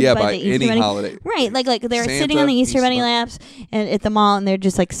horrified Yeah, by by the Easter any Bunny. holiday. Right, like they're Santa, sitting on the Easter Easter Bunny Bunny. laps and at the mall and they're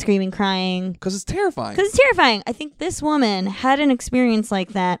just like screaming, crying. Because it's terrifying. Because it's terrifying. I think this woman had an experience like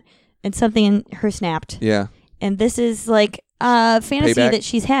that and something in her snapped. Yeah. And this is like a fantasy Payback? that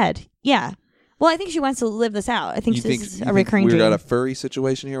she's had. Yeah. Well, I think she wants to live this out. I think You this think, is you a think recurring we've dream. got a furry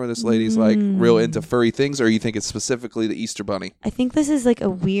situation here where this lady's like real into furry things, or you think it's specifically the Easter Bunny? I think this is like a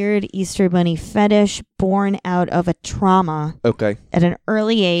weird Easter Bunny fetish born out of a trauma Okay. at an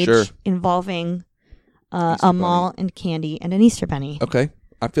early age Sure. involving Easter a mall and candy and an Easter Bunny. Okay.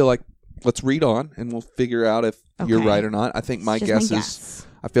 I feel like let's read on and we'll figure out if you're Okay. right or not. I think my It's guess just is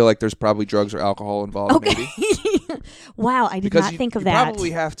I feel like there's probably drugs or alcohol involved. Okay. Maybe. Wow, I did Because not you, think of you that.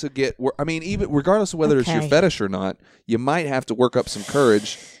 probably have to get. I mean, even regardless of whether it's your Okay. fetish or not, you might have to work up some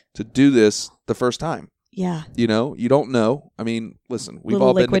courage to do this the first time. Yeah. You know, you don't know. I mean, listen, we've Little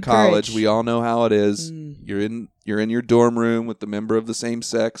all been to liquid college. courage. We all know how it is. You're in your dorm room with the member of the same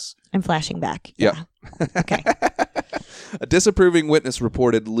sex. I'm flashing back. Yep. Yeah. Okay. A disapproving witness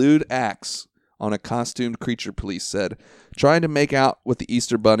reported lewd acts on a costumed creature, police said. Trying to make out with the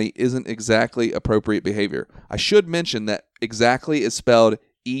Easter Bunny isn't exactly appropriate behavior. I should mention that exactly is spelled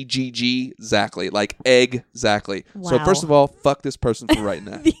E-G-G, exactly, like egg, exactly. So Wow. first of all, fuck this person for writing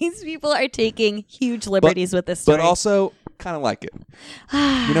that. These people are taking huge liberties with this story. But also, kind of like it.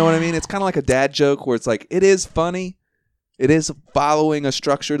 You know what I mean? It's kind of like a dad joke where it's like, it is funny. It is following a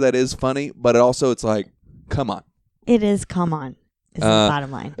structure that is funny, but it's like, come on. It is, come on, is the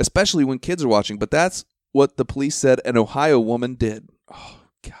bottom line. Especially when kids are watching. But that's what the police said an Ohio woman did. Oh,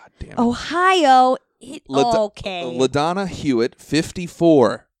 God damn it. Ohio. Okay. LaDonna Hewitt,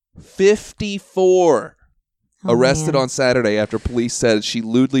 54. 54. Oh, Arrested man. on Saturday after police said she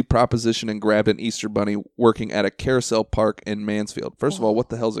lewdly propositioned and grabbed an Easter bunny working at a carousel park in Mansfield. First of all, what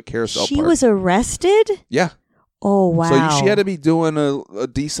the hell is a carousel She park? was arrested? Yeah. Oh, wow. So she had to be doing a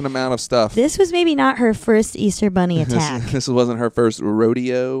decent amount of stuff. This was maybe not her first Easter Bunny attack. This wasn't her first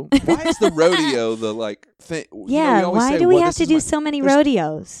rodeo. Why is the rodeo the like thing? Yeah, why do we have to do so many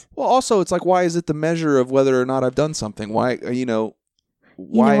rodeos? Well, also it's like, why is it the measure of whether or not I've done something? Why why know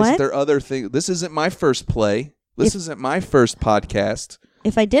is what? there other things? This isn't my first play. This isn't my first podcast.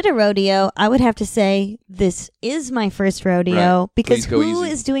 If I did a rodeo, I would have to say this is my first rodeo Right. because Please go who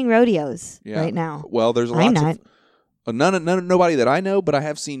easy. is doing rodeos Yeah. right now? Well, there's I'm lots not. nobody that I know, but I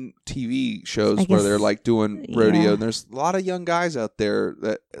have seen TV shows I where guess- they're like doing rodeo, yeah. and there's a lot of young guys out there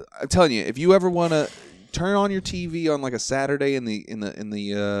that I'm telling you, if you ever want to turn on your TV on like a Saturday in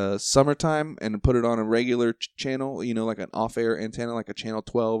the summertime and put it on a regular channel, like an off-air antenna, like a channel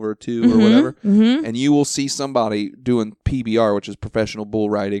 12 or 2 or whatever, Mm-hmm. and you will see somebody doing PBR, which is professional bull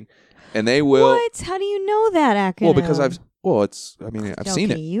riding, and they will. What? How do you know that acronym? Well, because I've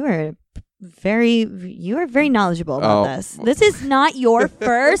seen it. You are very knowledgeable about Oh. this. This is not your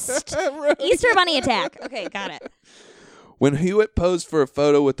first Easter Bunny attack. Okay, got it. When Hewitt posed for a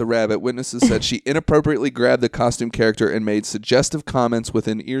photo with the rabbit, witnesses said she inappropriately grabbed the costume character and made suggestive comments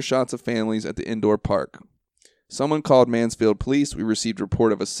within earshots of families at the indoor park. Someone called Mansfield police. We received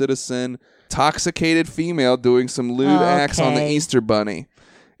report of a citizen, intoxicated female doing some lewd acts on the Okay. Easter Bunny.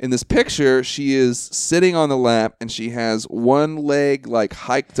 In this picture, she is sitting on the lap and she has one leg like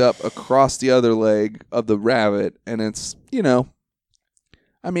hiked up across the other leg of the rabbit. And it's,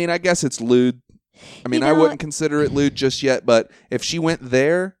 I guess it's lewd. I wouldn't consider it lewd just yet, but if she went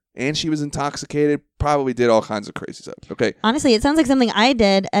there and she was intoxicated, probably did all kinds of crazy stuff. Okay. Honestly, it sounds like something I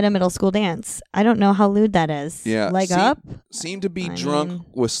did at a middle school dance. I don't know how lewd that is. Yeah. Leg up? Seemed to be I drunk mean-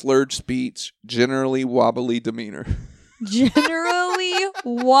 with slurred speech, generally wobbly demeanor. Generally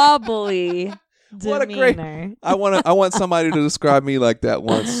wobbly What a great- demeanor. I want somebody to describe me like that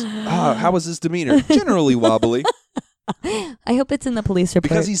once. How was his demeanor? Generally wobbly I hope it's in the police report.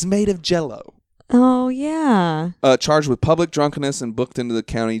 because he's made of jello. Oh, yeah. Charged with public drunkenness and booked into the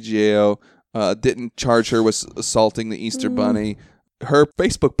county jail. Didn't charge her with assaulting the Easter Bunny. Her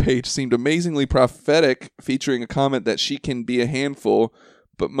Facebook page seemed amazingly prophetic, featuring a comment that she can be a handful,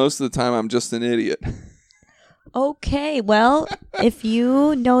 but most of the time I'm just an idiot. Okay, well, if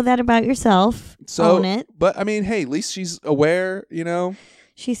you know that about yourself, So, own it. But hey, at least she's aware,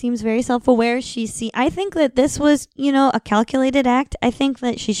 She seems very self-aware. I think that this was, a calculated act. I think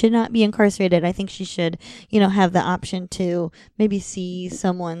that she should not be incarcerated. I think she should, have the option to maybe see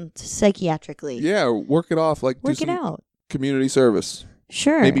someone psychiatrically. Yeah, work it off, like Work do it some out. community service.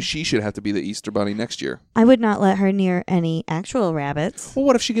 Sure. Maybe she should have to be the Easter Bunny next year. I would not let her near any actual rabbits. Well,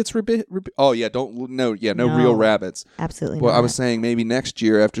 what if she gets no No. real rabbits. Absolutely Well, not. I was saying maybe next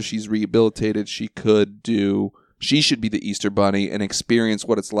year after she's rehabilitated, she should be the Easter Bunny and experience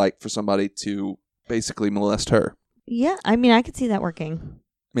what it's like for somebody to basically molest her. Yeah, I mean, I could see that working.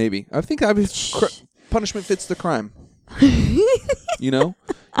 Maybe. I think punishment fits the crime.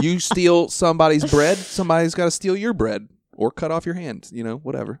 You steal somebody's bread, somebody's got to steal your bread or cut off your hand,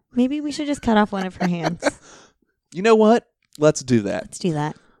 whatever. Maybe we should just cut off one of her hands. You know what? Let's do that. Let's do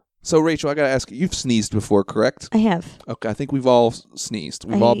that. So, Rachel, I got to ask you, you've sneezed before, correct? I have. Okay, I think we've all sneezed.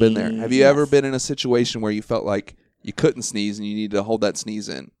 We've all been there. Have you ever Yes. been in a situation where you felt like you couldn't sneeze and you needed to hold that sneeze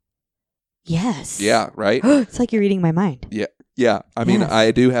in? Yes. Yeah, right? It's like you're reading my mind. Yeah. I mean, Yes.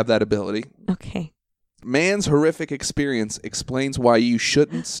 I do have that ability. Okay. Man's horrific experience explains why you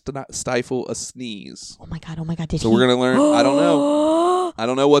shouldn't stifle a sneeze. Oh my god. Did So he? we're going to learn. I don't know. I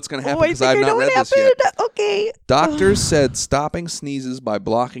don't know what's going to happen because I've not read this yet. Okay. Doctors said stopping sneezes by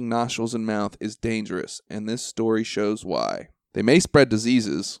blocking nostrils and mouth is dangerous, and this story shows why. They may spread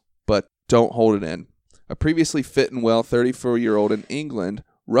diseases, but don't hold it in. A previously fit and well 34-year-old in England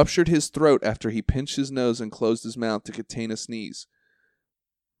ruptured his throat after he pinched his nose and closed his mouth to contain a sneeze.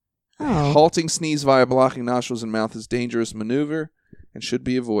 Oh. Halting sneeze via blocking nostrils and mouth is a dangerous maneuver and should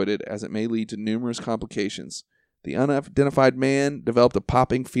be avoided as it may lead to numerous complications. The unidentified man developed a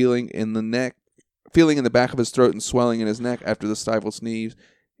popping feeling in the back of his throat and swelling in his neck after the stifled sneeze,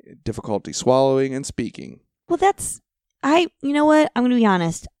 difficulty swallowing and speaking. Well, you know what? I'm going to be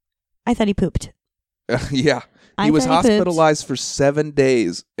honest. I thought he pooped. Yeah. I He was thought he pooped. hospitalized for 7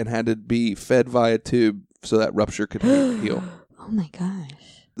 days and had to be fed via tube so that rupture could heal. Oh my gosh.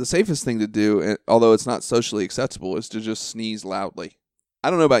 The safest thing to do, although it's not socially acceptable, is to just sneeze loudly. I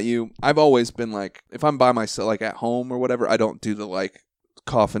don't know about you. I've always been like, if I'm by myself, like at home or whatever, I don't do the like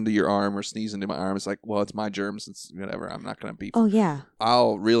cough into your arm or sneeze into my arm. It's like, well, it's my germs. It's whatever. I'm not going to be. Oh, yeah.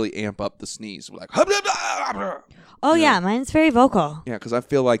 I'll really amp up the sneeze. Like, Oh, yeah. Mine's very vocal. yeah, because I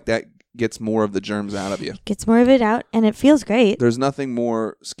feel like that gets more of the germs out of you. Gets more of it out, and it feels great. There's nothing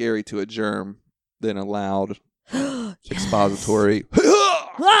more scary to a germ than a loud Yes. expository.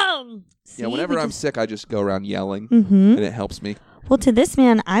 Whoa! Yeah, whenever I'm sick, I just go around yelling, Mm-hmm. and it helps me. Well, to this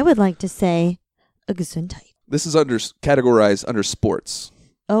man, I would like to say a gesundheit. This is categorized under sports.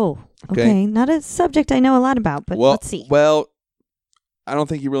 Oh, Okay. okay. Not a subject I know a lot about, but let's see. Well, I don't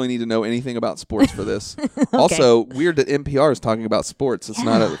think you really need to know anything about sports for this. Okay. Also, weird that NPR is talking about sports. It's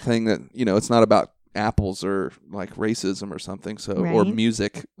not a Yeah. thing that, it's not about apples or like racism or something. So, or Right.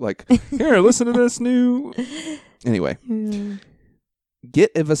 music. Like, here, listen to this new. Anyway,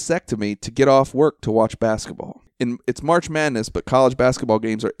 get a vasectomy to get off work to watch basketball. It's March Madness, but college basketball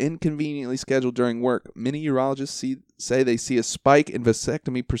games are inconveniently scheduled during work. Many urologists say they see a spike in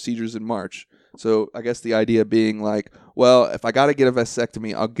vasectomy procedures in March. So I guess the idea being like, well, if I got to get a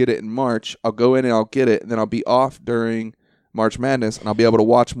vasectomy, I'll get it in March. I'll go in and I'll get it, and then I'll be off during March Madness, and I'll be able to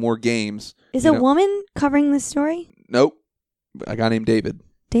watch more games. Is a woman covering this story? Nope. A guy named David.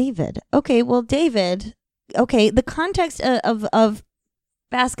 David. Okay, well, David. Okay, the context of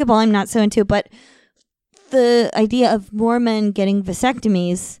basketball I'm not so into, but the idea of more men getting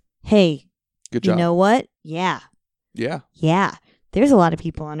vasectomies, hey, Good job. you know what? Yeah. Yeah. There's a lot of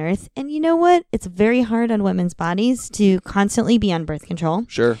people on Earth. And you know what? It's very hard on women's bodies to constantly be on birth control.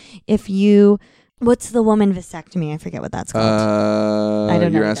 Sure. What's the woman vasectomy? I forget what that's called. I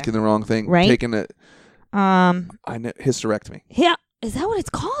don't know You're either. asking the wrong thing. Right? Taking it. I know hysterectomy. Yeah. Is that what it's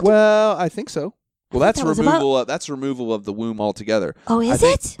called? Well, I think so. Well, that's that was removal of the womb altogether. Oh, I is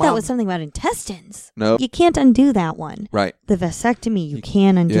think it? That was something about intestines. No. You can't undo that one. Right. The vasectomy you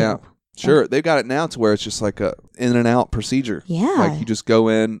can undo. Yeah. Sure. They've got it now to where it's just like a in and out procedure. Yeah. Like you just go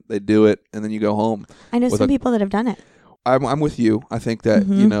in, they do it, and then you go home. I know with some people that have done it. I'm with you. I think that,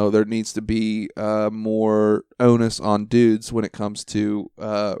 Mhm. there needs to be more onus on dudes when it comes to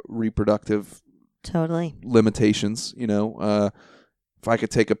reproductive Totally. limitations. If I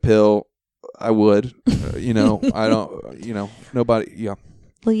could take a pill, I would. I don't, nobody, yeah.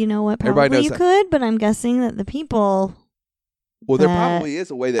 Well, you know what? Everybody Probably knows you that. could, but I'm guessing that the people, Well, there That probably is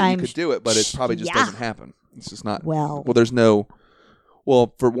a way that you I'm could do it, but it probably just yeah. doesn't happen. It's just not. well, There's no.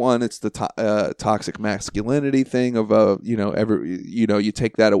 Well, for one, it's the toxic masculinity thing of you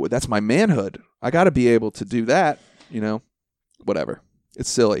take that away. That's my manhood. I got to be able to do that. Whatever. It's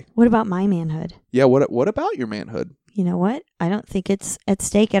silly. what about my manhood? Yeah. What about your manhood? You know what? I don't think it's at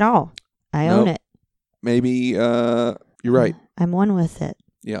stake at all. I own Nope. it. Maybe you're right. I'm one with it.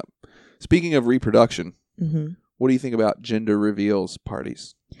 Yeah. Speaking of reproduction, hmm what do you think about gender reveals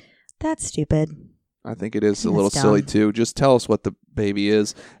parties? That's stupid. I think it is a That's little silly dumb. too. Just tell us what the baby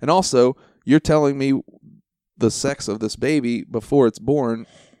is. And also, you're telling me the sex of this baby before it's born.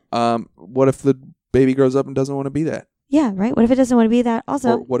 What if the baby grows up and doesn't want to be that? Yeah, right. What if it doesn't want to be that?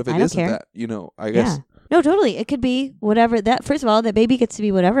 Also, Or what if it I don't isn't care. that? I guess. Yeah. No, totally. It could be whatever. That first of all, that baby gets to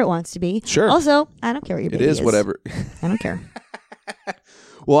be whatever it wants to be. Sure. Also, I don't care what your It baby is whatever. I don't care.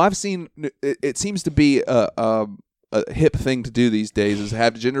 Well, I've seen it seems to be a hip thing to do these days is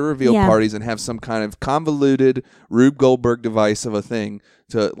have gender reveal Yeah. parties and have some kind of convoluted Rube Goldberg device of a thing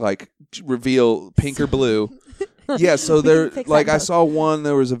to like reveal pink or blue. Yeah, so We there can fix like that I both. saw one.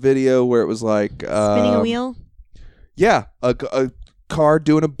 There was a video where it was like Spinning a wheel. Yeah, a car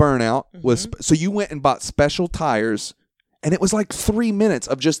doing a burnout was Mm-hmm. so you went and bought special tires, and it was like 3 minutes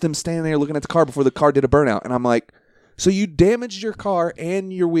of just them standing there looking at the car before the car did a burnout, and I'm like, so you damaged your car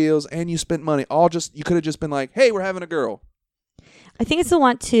and your wheels and you spent money you could have just been like, hey, we're having a girl. I think it's the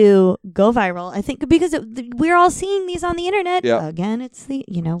want to go viral. I think because we're all seeing these on the internet. Yeah. Again, it's the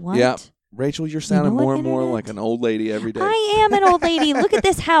you know what? Yeah. Rachel, you're sounding what, more and more internet? like an old lady every day. I am an old lady. Look at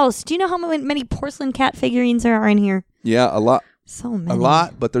this house. Do you know how many porcelain cat figurines there are in here? Yeah, a lot. So many. A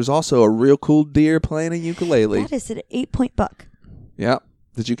lot, but there's also a real cool deer playing a ukulele. That is an 8-point buck. Yeah.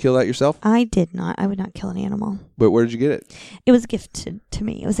 Did you kill that yourself? I did not. I would not kill an animal. But where did you get it? It was gifted to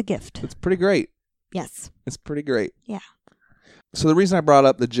me. It was a gift. It's pretty great. Yes. It's pretty great. Yeah. So the reason I brought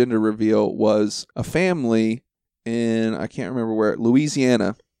up the gender reveal was a family in, I can't remember where,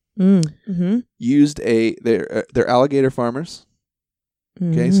 Louisiana, Mm-hmm. used they're alligator farmers.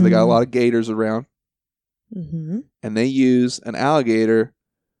 Okay, so they got a lot of gators around, Mm-hmm. and they use an alligator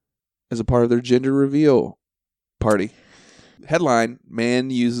as a part of their gender reveal party. Headline: Man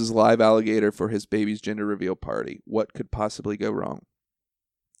uses live alligator for his baby's gender reveal party. What could possibly go wrong?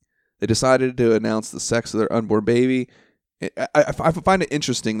 They decided to announce the sex of their unborn baby. I find it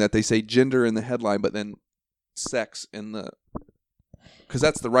interesting that they say gender in the headline, but then sex in the... Because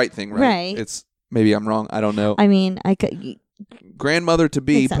that's the right thing, right? Right. It's... Maybe I'm wrong. I don't know. I mean, I could...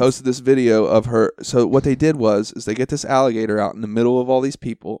 Grandmother-to-be Makes sense. posted this video of her. So what they did was they get this alligator out in the middle of all these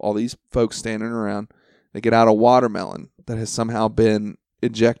people, all these folks standing around. They get out a watermelon that has somehow been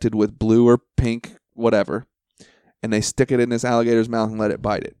injected with blue or pink, whatever, and they stick it in this alligator's mouth and let it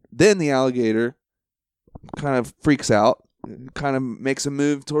bite it. Then the alligator kind of freaks out, kind of makes a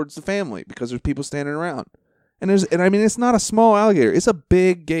move towards the family because there's people standing around. And I mean, it's not a small alligator. It's a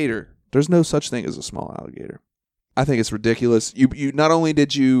big gator. There's no such thing as a small alligator. I think it's ridiculous. You not only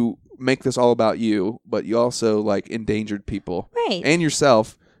did you make this all about you, but you also like endangered people Right. and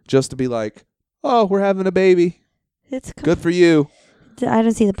yourself just to be like, oh, we're having a baby. It's Good for you. I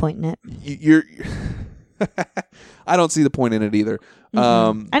don't see the point in it. You're. I don't see the point in it either.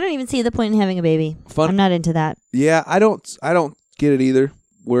 I don't even see the point in having a baby. Fun. I'm not into that. Yeah, I don't get it either.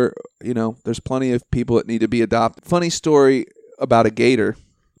 Where there's plenty of people that need to be adopted. Funny story about a gator.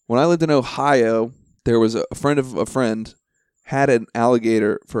 When I lived in Ohio, there was a friend of a friend had an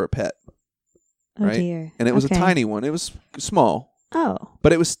alligator for a pet, Oh right? dear. And it was Okay. a tiny one. It was small, Oh.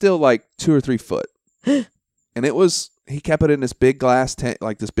 but it was still like 2 or 3 foot. And he kept it in this big glass tank,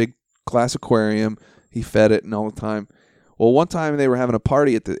 like this big glass aquarium. He fed it and all the time. Well, one time they were having a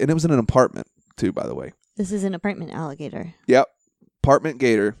party and it was in an apartment too, by the way. This is an apartment alligator. Yep. Apartment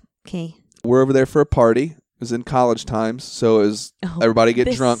gator. Okay. We're over there for a party. It was in college times, so it was everybody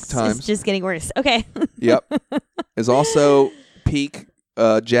get drunk times. It's just getting worse. Okay. Yep. It's also peak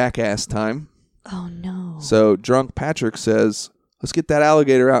jackass time. Oh no. So drunk Patrick says, let's get that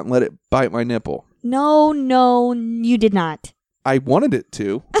alligator out and let it bite my nipple. No, you did not. I wanted it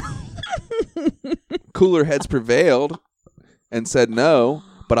to. Cooler heads prevailed and said no,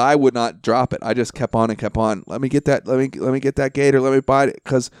 but I would not drop it. I just kept on and kept on. Let me get that. Let me get that gator. Let me bite it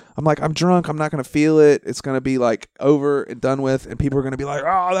because I'm like, I'm drunk. I'm not gonna feel it. It's gonna be like over and done with, and people are gonna be like,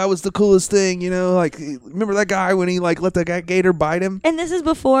 oh, that was the coolest thing, Like, remember that guy when he like let the gator bite him? And this is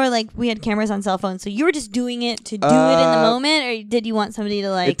before like we had cameras on cell phones, so you were just doing it to do it in the moment, or did you want somebody to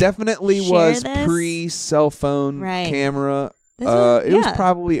like? It definitely share was this? pre-cell phone Right. camera. This was- It was yeah.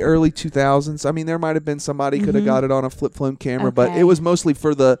 probably early 2000s. I mean, there might have been somebody could have got it on a flip phone camera, but Okay. it was mostly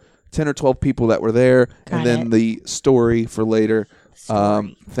for the 10 or 12 people that were there, Got and then it. the story for later.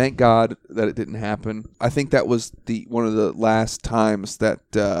 Story. Thank God that it didn't happen. I think that was one of the last times that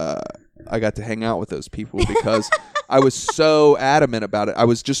I got to hang out with those people because I was so adamant about it. I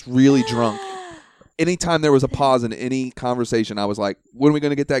was just really drunk. Anytime there was a pause in any conversation, I was like, when are we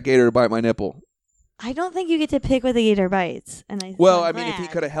going to get that gator to bite my nipple? I don't think you get to pick what the gator bites. And I Well, I mean, if he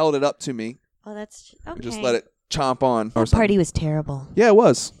could have held it up to me Oh, that's okay. and just let it chomp on or That something. party was terrible. Yeah, it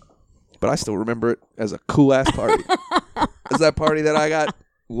was. But I still remember it as a cool-ass party. As that party that I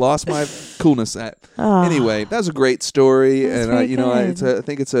lost my coolness at. Oh. Anyway, that was a great story. That's And, very good. I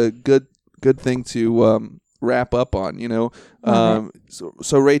think it's a good thing to wrap up on,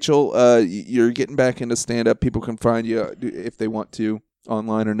 So Rachel, you're getting back into stand-up. People can find you if they want to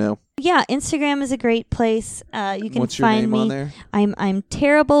online or no. Yeah, Instagram is a great place. You can What's your find name me. on there? I'm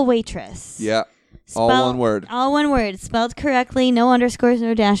Terrible Waitress. Yeah. All Spell- one word. All one word, spelled correctly, no underscores,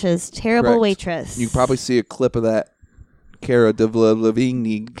 no dashes. Terrible Correct. Waitress. You can probably see a clip of that. Cara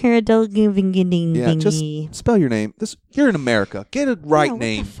Delevingne. Cara Delevingne. Yeah, just spell your name. You're in America. Get a right What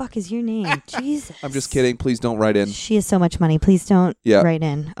name. the fuck is your name? Jesus. I'm just kidding. Please don't write in. She has so much money. Please don't Yeah. write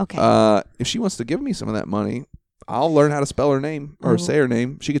in. Okay. If she wants to give me some of that money, I'll learn how to spell her name or Oh. say her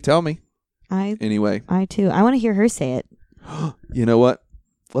name. She could tell me. I Anyway, too. I want to hear her say it. you know what?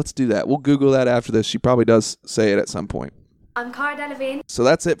 Let's do that. We'll Google that after this. She probably does say it at some point. I'm Cara Delevingne. So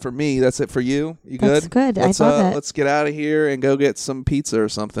that's it for me. That's it for you. You good? That's good. Let's, I love it. Let's get out of here and go get some pizza or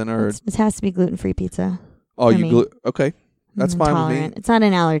something. Or It has to be gluten-free pizza. oh, for you me. okay? That's I'm fine with me. intolerant. It's not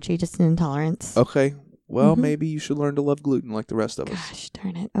an allergy, just an intolerance. Okay. Well, Mhm. maybe you should learn to love gluten like the rest of us. Gosh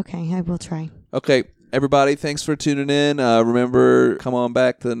darn it. Okay, I will try. Okay, everybody, thanks for tuning in. Remember, come on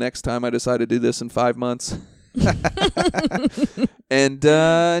back to the next time I decide to do this in 5 months. And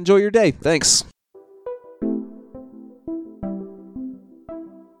enjoy your day. Thanks.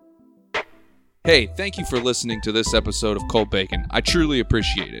 Hey, thank you for listening to this episode of Cold Bacon. I truly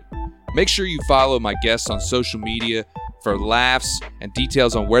appreciate it. Make sure you follow my guests on social media for laughs and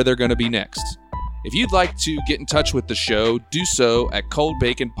details on where they're going to be next. If you'd like to get in touch with the show, do so at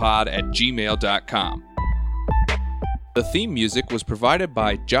coldbaconpod@gmail.com. The theme music was provided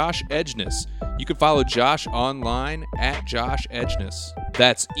by Josh Edgeness. You can follow Josh online at Josh Edgeness.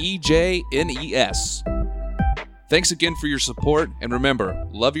 That's EJNES. Thanks again for your support, and remember,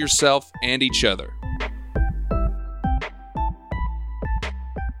 love yourself and each other.